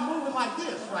gotta start moving like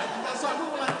this, right? You gotta start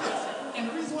moving like this, and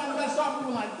the reason why you gotta start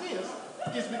moving like this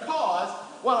is because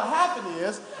what'll happen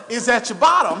is that your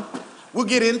bottom will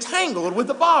get entangled with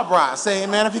the barbed wire. Say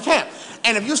amen if you can.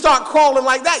 And if you start crawling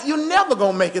like that, you're never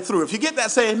going to make it through. If you get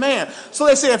that, say amen. So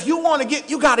they say if you want to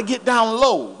you got to get down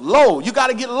low. You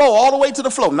got to get low all the way to the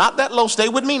floor. Not that low. Stay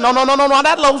with me. No, not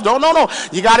that low. No.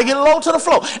 You got to get low to the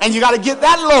floor. And you got to get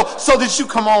that low so that you,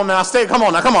 come on now. Come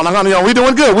on now. We're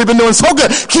doing good. We've been doing so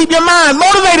good. Keep your mind.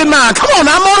 Motivated mind. Come on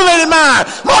now. Motivated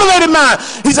mind.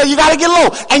 He said you got to get low.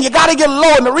 And you got to get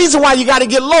low. And the reason why you got to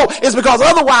get low is because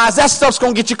otherwise that stuff's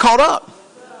going to get you caught up.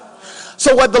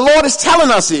 So what the Lord is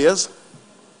telling us is,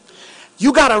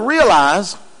 you got to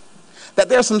realize that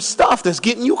there's some stuff that's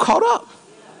getting you caught up.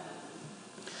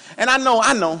 And I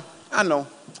know,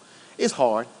 it's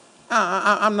hard.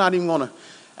 I'm not even going to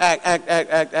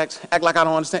act like I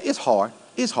don't understand. It's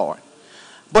hard.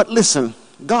 But listen,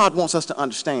 God wants us to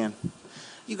understand.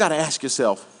 You got to ask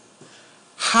yourself,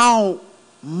 how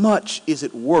much is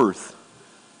it worth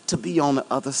to be on the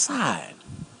other side?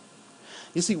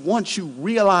 You see, once you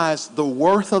realize the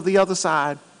worth of the other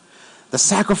side, the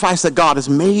sacrifice that God has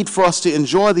made for us to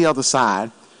enjoy the other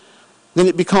side, then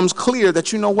it becomes clear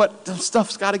that, you know what, this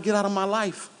stuff's got to get out of my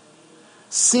life.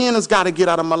 Sin has got to get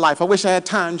out of my life. I wish I had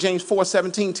time. James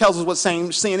 4:17 tells us what sin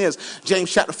is.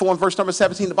 James chapter 4 and verse number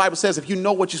 17, the Bible says if you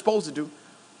know what you're supposed to do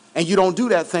and you don't do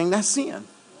that thing, that's sin.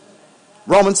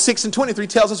 Romans 6 and 23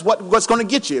 tells us what's going to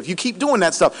get you if you keep doing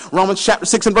that stuff. Romans chapter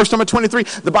 6 and verse number 23,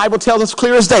 the Bible tells us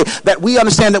clear as day that we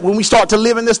understand that when we start to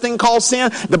live in this thing called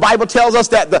sin, the Bible tells us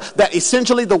that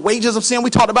essentially the wages of sin, we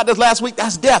talked about this last week,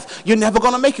 that's death. You're never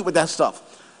going to make it with that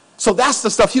stuff. So that's the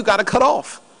stuff you got to cut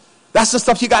off. That's the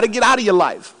stuff you got to get out of your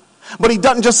life. But he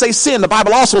doesn't just say sin. The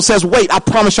Bible also says, wait, I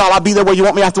promise y'all I'll be there where you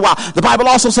want me after a while. The Bible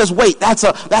also says, wait, that's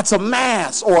a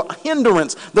mass or a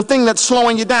hindrance, the thing that's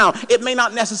slowing you down. It may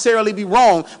not necessarily be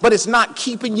wrong, but it's not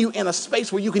keeping you in a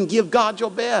space where you can give God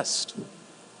your best.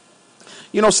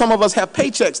 You know, some of us have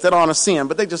paychecks that aren't a sin,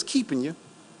 but they're just keeping you.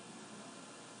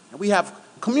 And we have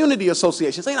community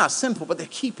associations. They're not sinful, but they're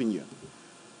keeping you.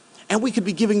 And we could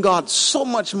be giving God so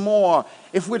much more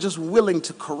if we're just willing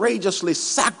to courageously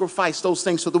sacrifice those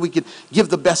things so that we could give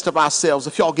the best of ourselves.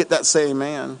 If y'all get that, say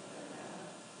amen.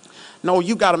 No,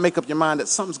 you got to make up your mind that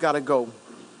something's got to go.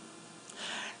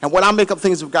 And when I make up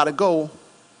things have got to go,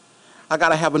 I got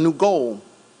to have a new goal.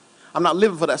 I'm not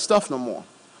living for that stuff no more.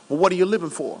 Well, what are you living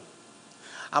for?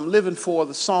 I'm living for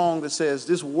the song that says,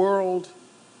 this world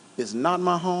is not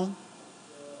my home.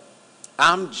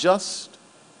 I'm just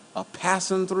a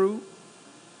passing through.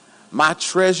 My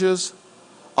treasures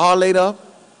are laid up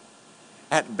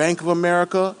at Bank of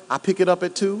America. I pick it up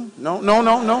at 2. No.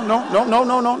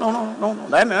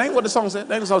 That ain't what the song said.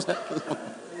 That ain't what the song said.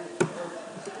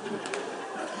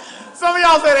 Some of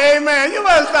y'all said, amen. You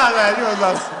must stop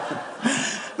that.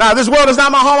 Now, this world is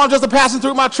not my home. I'm just a passing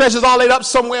through. My treasures are laid up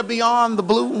somewhere beyond the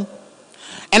blue.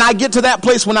 And I get to that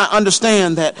place when I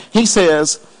understand that he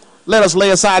says, let us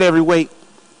lay aside every weight,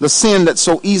 the sin that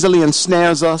so easily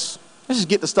ensnares us. Let's just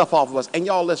get the stuff off of us. And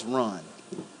y'all, let's run.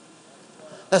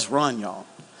 Let's run, y'all.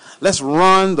 Let's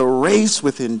run the race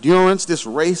with endurance, this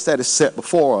race that is set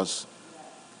before us.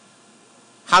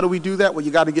 How do we do that? Well, you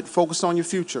got to get focused on your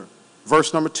future.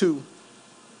 Verse number 2.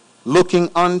 Looking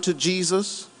unto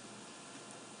Jesus.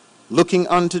 Looking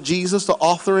unto Jesus, the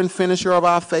author and finisher of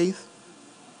our faith.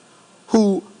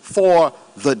 Who for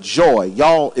the joy,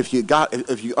 y'all, if you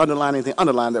underline anything,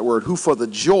 underline that word. Who for the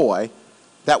joy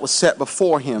that was set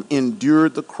before him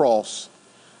endured the cross,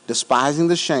 despising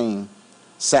the shame,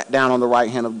 sat down on the right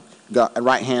hand of God,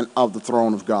 right hand of the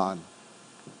throne of God.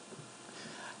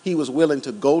 He was willing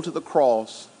to go to the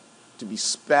cross, to be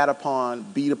spat upon,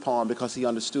 beat upon, because he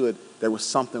understood there was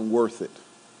something worth it.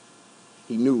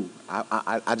 He knew,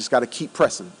 I just got to keep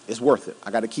pressing. It's worth it.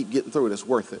 I got to keep getting through it. It's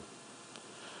worth it.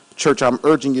 Church, I'm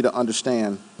urging you to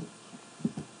understand,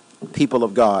 people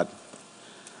of God,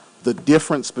 the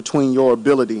difference between your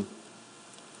ability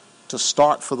to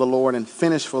start for the Lord and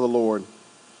finish for the Lord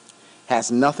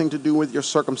has nothing to do with your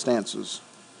circumstances.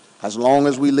 As long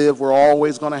as we live, we're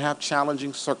always going to have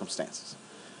challenging circumstances.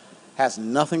 Has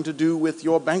nothing to do with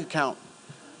your bank account,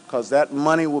 because that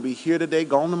money will be here today,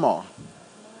 gone tomorrow.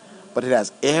 But it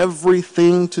has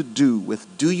everything to do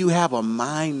with, do you have a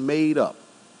mind made up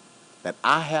that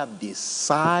I have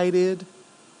decided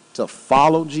to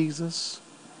follow Jesus?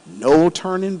 No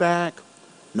turning back,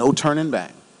 no turning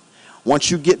back. Once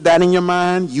you get that in your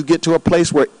mind, you get to a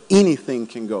place where anything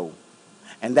can go.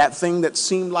 And that thing that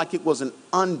seemed like it was an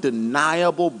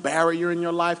undeniable barrier in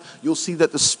your life, you'll see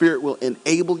that the Spirit will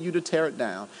enable you to tear it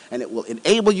down. And it will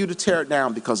enable you to tear it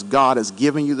down because God has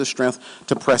given you the strength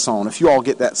to press on. If you all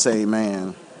get that, say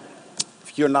amen.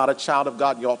 If you're not a child of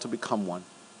God, you ought to become one.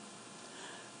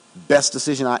 Best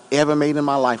decision I ever made in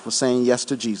my life was saying yes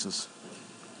to Jesus.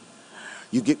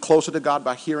 You get closer to God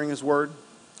by hearing his word,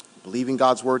 believing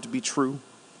God's word to be true,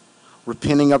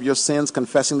 repenting of your sins,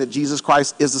 confessing that Jesus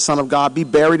Christ is the Son of God, be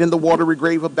buried in the watery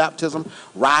grave of baptism,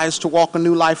 rise to walk a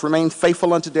new life, remain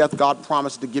faithful unto death. God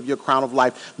promised to give you a crown of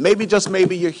life. Maybe, just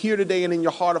maybe, you're here today and in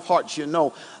your heart of hearts you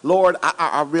know, Lord,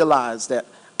 I realize that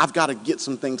I've got to get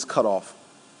some things cut off.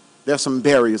 There's some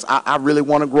barriers. I really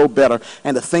want to grow better.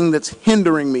 And the thing that's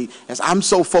hindering me is I'm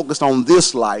so focused on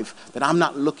this life that I'm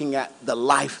not looking at the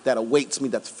life that awaits me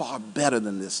that's far better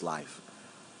than this life.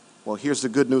 Well, here's the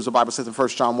good news. The Bible says in 1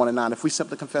 John 1:9, if we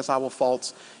simply confess our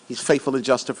faults, he's faithful and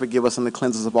just to forgive us and to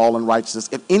cleanse us of all unrighteousness.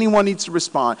 If anyone needs to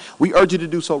respond, we urge you to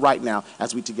do so right now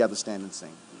as we together stand and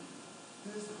sing.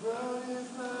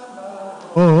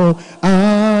 Oh,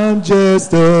 I'm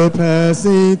just a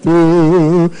passing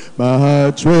through. My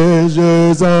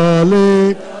treasures are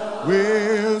laid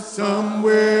well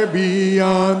somewhere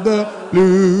beyond the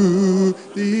blue.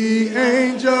 The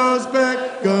angels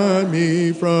beckon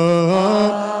me from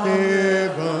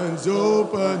heaven's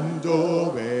open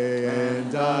doorway,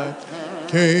 and I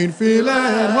can't feel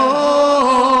at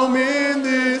home in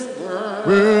this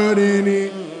world anywhere.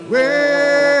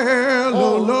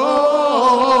 Oh,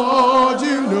 Lord,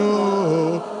 you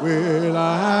know, well,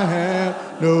 I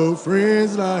have no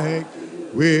friends like,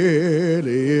 well,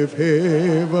 if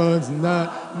heaven's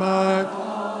not mine,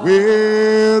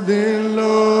 well, then,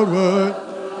 Lord, what?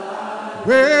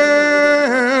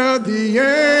 Well, the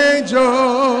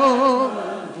angel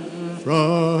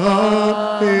from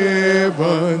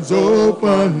heaven's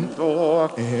open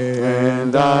door,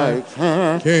 and I can't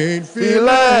Can't feel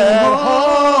at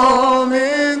home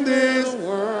in this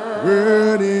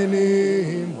world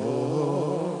anymore.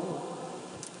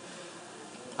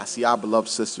 I see our beloved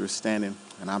sister is standing,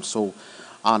 and I'm so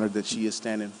honored that she is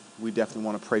standing. We definitely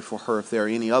want to pray for her. If there are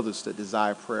any others that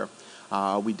desire prayer,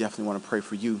 we definitely want to pray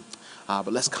for you.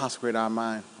 But let's consecrate our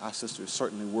mind. Our sister is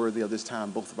certainly worthy of this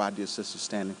time. Both of our dear sisters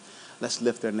standing. Let's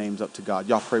lift their names up to God.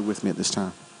 Y'all pray with me at this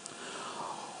time.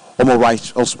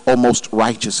 O most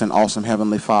righteous and awesome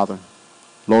Heavenly Father,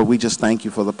 Lord, we just thank you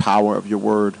for the power of your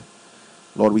word.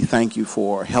 Lord, we thank you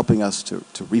for helping us to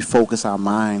refocus our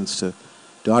minds, to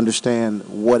understand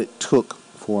what it took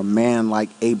for a man like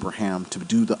Abraham to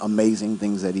do the amazing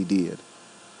things that he did.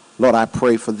 Lord, I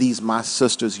pray for these, my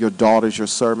sisters, your daughters, your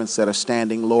servants that are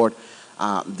standing. Lord,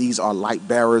 these are light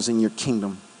bearers in your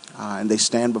kingdom, and they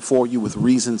stand before you with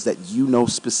reasons that you know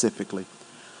specifically.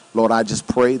 Lord, I just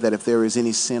pray that if there is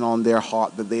any sin on their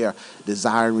heart that they are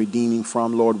desiring redeeming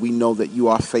from, Lord, we know that you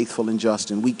are faithful and just,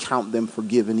 and we count them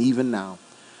forgiven even now.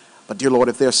 But dear Lord,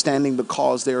 if they're standing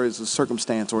because there is a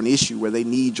circumstance or an issue where they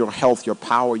need your health, your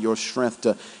power, your strength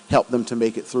to help them to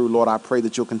make it through, Lord, I pray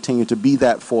that you'll continue to be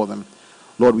that for them.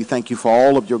 Lord, we thank you for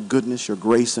all of your goodness, your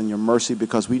grace, and your mercy,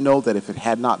 because we know that if it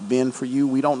had not been for you,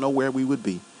 we don't know where we would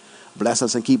be. Bless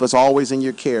us and keep us always in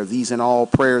your care. These and all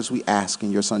prayers we ask.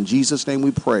 In your Son Jesus' name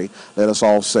we pray. Let us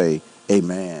all say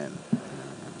amen.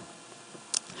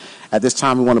 At this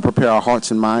time, we want to prepare our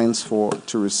hearts and minds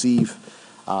to receive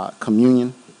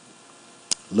communion.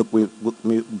 Look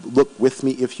with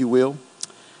me, if you will,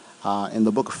 in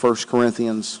the book of 1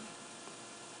 Corinthians,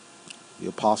 the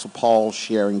Apostle Paul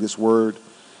sharing this word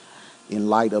in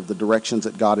light of the directions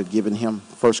that God had given him.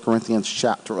 1 Corinthians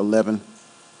chapter 11,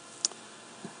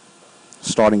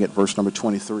 starting at verse number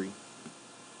 23.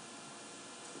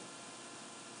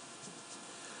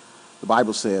 The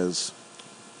Bible says,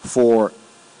 "For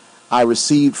I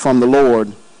received from the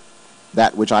Lord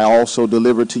that which I also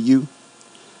delivered to you,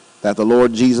 that the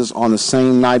Lord Jesus, on the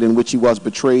same night in which he was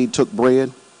betrayed, took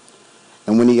bread.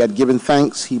 And when he had given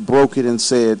thanks, he broke it and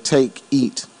said, 'Take,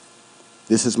 eat.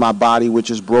 This is my body,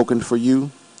 which is broken for you.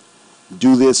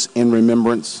 Do this in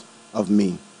remembrance of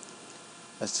me.'"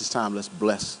 At this time, let's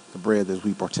bless the bread as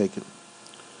we partake it.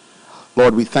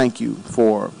 Lord, we thank you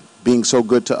for being so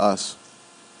good to us.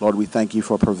 Lord, we thank you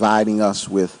for providing us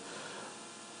with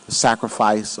the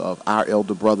sacrifice of our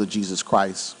elder brother, Jesus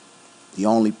Christ, the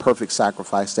only perfect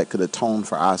sacrifice that could atone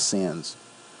for our sins.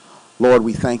 Lord,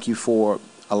 we thank you for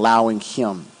allowing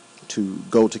him to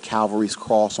go to Calvary's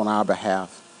cross on our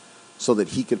behalf so that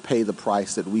he could pay the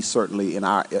price that we certainly in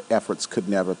our efforts could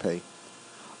never pay.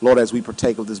 Lord, as we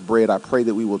partake of this bread, I pray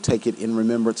that we will take it in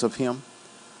remembrance of him.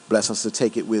 Bless us to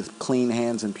take it with clean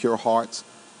hands and pure hearts.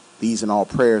 These and all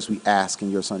prayers we ask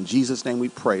in your Son Jesus' name we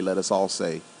pray. Let us all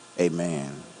say amen.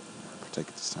 Partake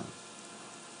it this time.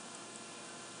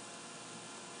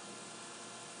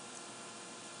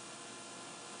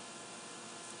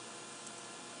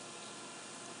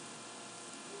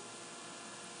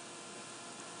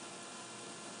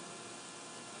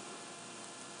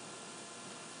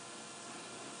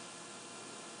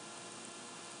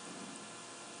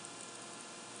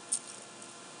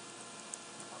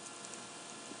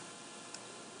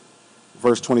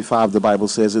 Verse 25, the Bible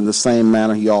says, "In the same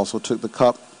manner he also took the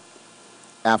cup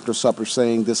after supper,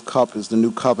 saying, 'This cup is the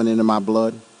new covenant in my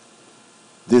blood.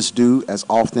 This do as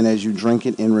often as you drink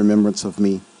it in remembrance of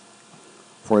me.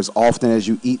 For as often as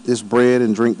you eat this bread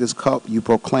and drink this cup, you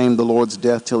proclaim the Lord's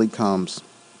death till he comes.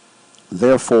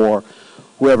 Therefore,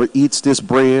 whoever eats this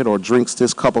bread or drinks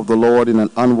this cup of the Lord in an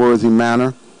unworthy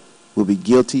manner will be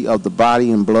guilty of the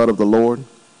body and blood of the Lord.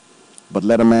 But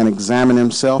let a man examine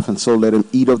himself, and so let him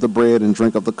eat of the bread and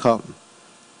drink of the cup.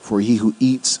 For he who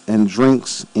eats and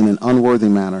drinks in an unworthy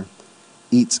manner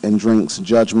eats and drinks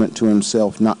judgment to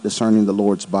himself, not discerning the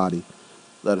Lord's body.'"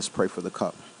 Let us pray for the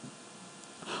cup.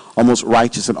 Our most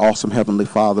righteous and awesome Heavenly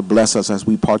Father, bless us as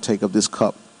we partake of this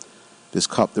cup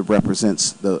that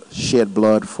represents the shed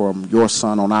blood from your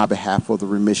Son on our behalf for the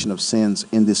remission of sins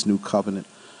in this new covenant.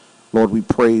 Lord, we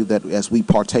pray that as we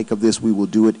partake of this, we will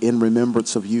do it in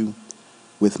remembrance of you,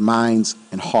 with minds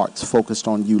and hearts focused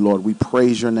on you, Lord. We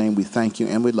praise your name, we thank you,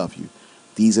 and we love you.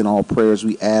 These and all prayers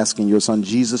we ask in your Son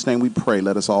Jesus' name we pray.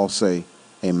 Let us all say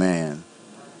amen.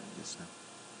 Yes,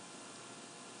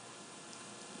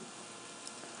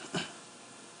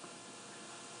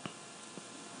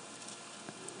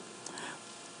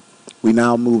 we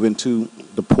now move into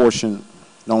the portion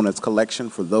known as collection.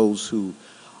 For those who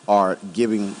are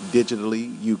giving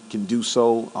digitally, you can do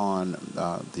so on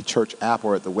the church app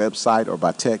or at the website or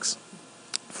by text.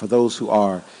 For those who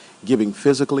are giving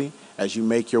physically, As you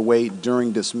make your way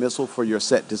during dismissal for your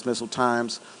set dismissal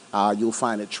times, you'll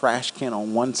find a trash can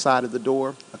on one side of the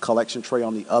door, a collection tray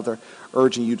on the other,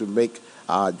 urging you to make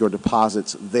your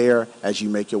deposits there as you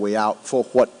make your way out for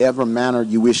whatever manner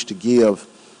you wish to give.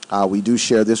 We do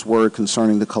share this word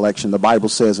concerning the collection. The Bible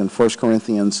says in 1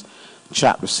 Corinthians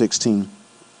chapter 16,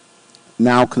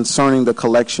 "Now concerning the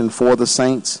collection for the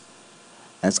saints,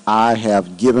 as I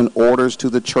have given orders to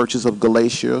the churches of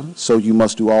Galatia, so you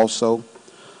must do also.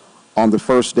 On the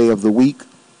first day of the week,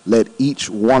 let each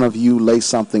one of you lay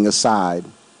something aside,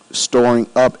 storing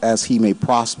up as he may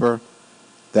prosper,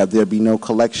 that there be no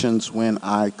collections when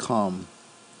I come."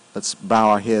 Let's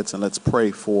bow our heads and let's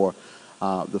pray for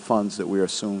the funds that we are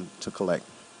soon to collect.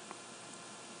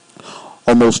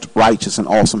 O most righteous and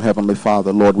awesome Heavenly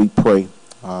Father, Lord, we pray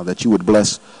that you would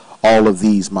bless all of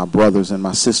these, my brothers and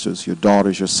my sisters, your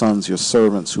daughters, your sons, your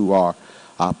servants who are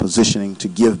positioning to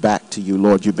give back to you.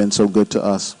 Lord, you've been so good to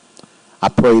us. I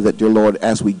pray that, dear Lord,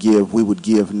 as we give, we would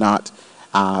give not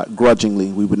grudgingly.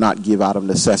 We would not give out of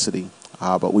necessity,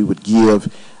 but we would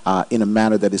give in a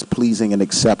manner that is pleasing and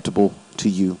acceptable to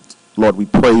you. Lord, we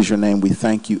praise your name. We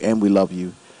thank you and we love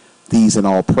you. These and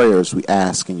all prayers we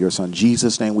ask in your Son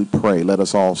Jesus' name we pray. Let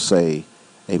us all say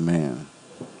amen.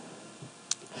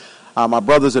 My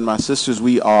brothers and my sisters,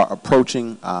 we are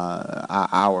approaching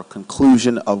our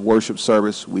conclusion of worship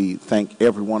service. We thank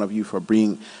every one of you for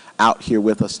being out here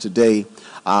with us today.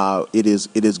 It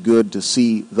is good to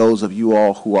see those of you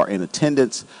all who are in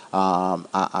attendance.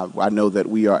 I know that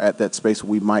we are at that space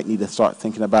where we might need to start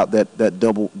thinking about that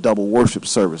double worship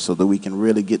service so that we can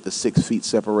really get the 6 feet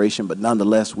separation. But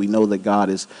nonetheless, we know that God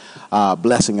is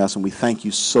blessing us, and we thank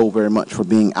you so very much for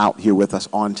being out here with us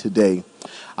on today.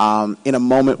 In a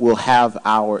moment, we'll have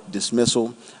our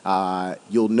dismissal.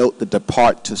 You'll note the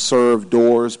depart to serve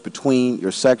doors between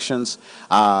your sections.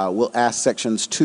 We'll ask sections 2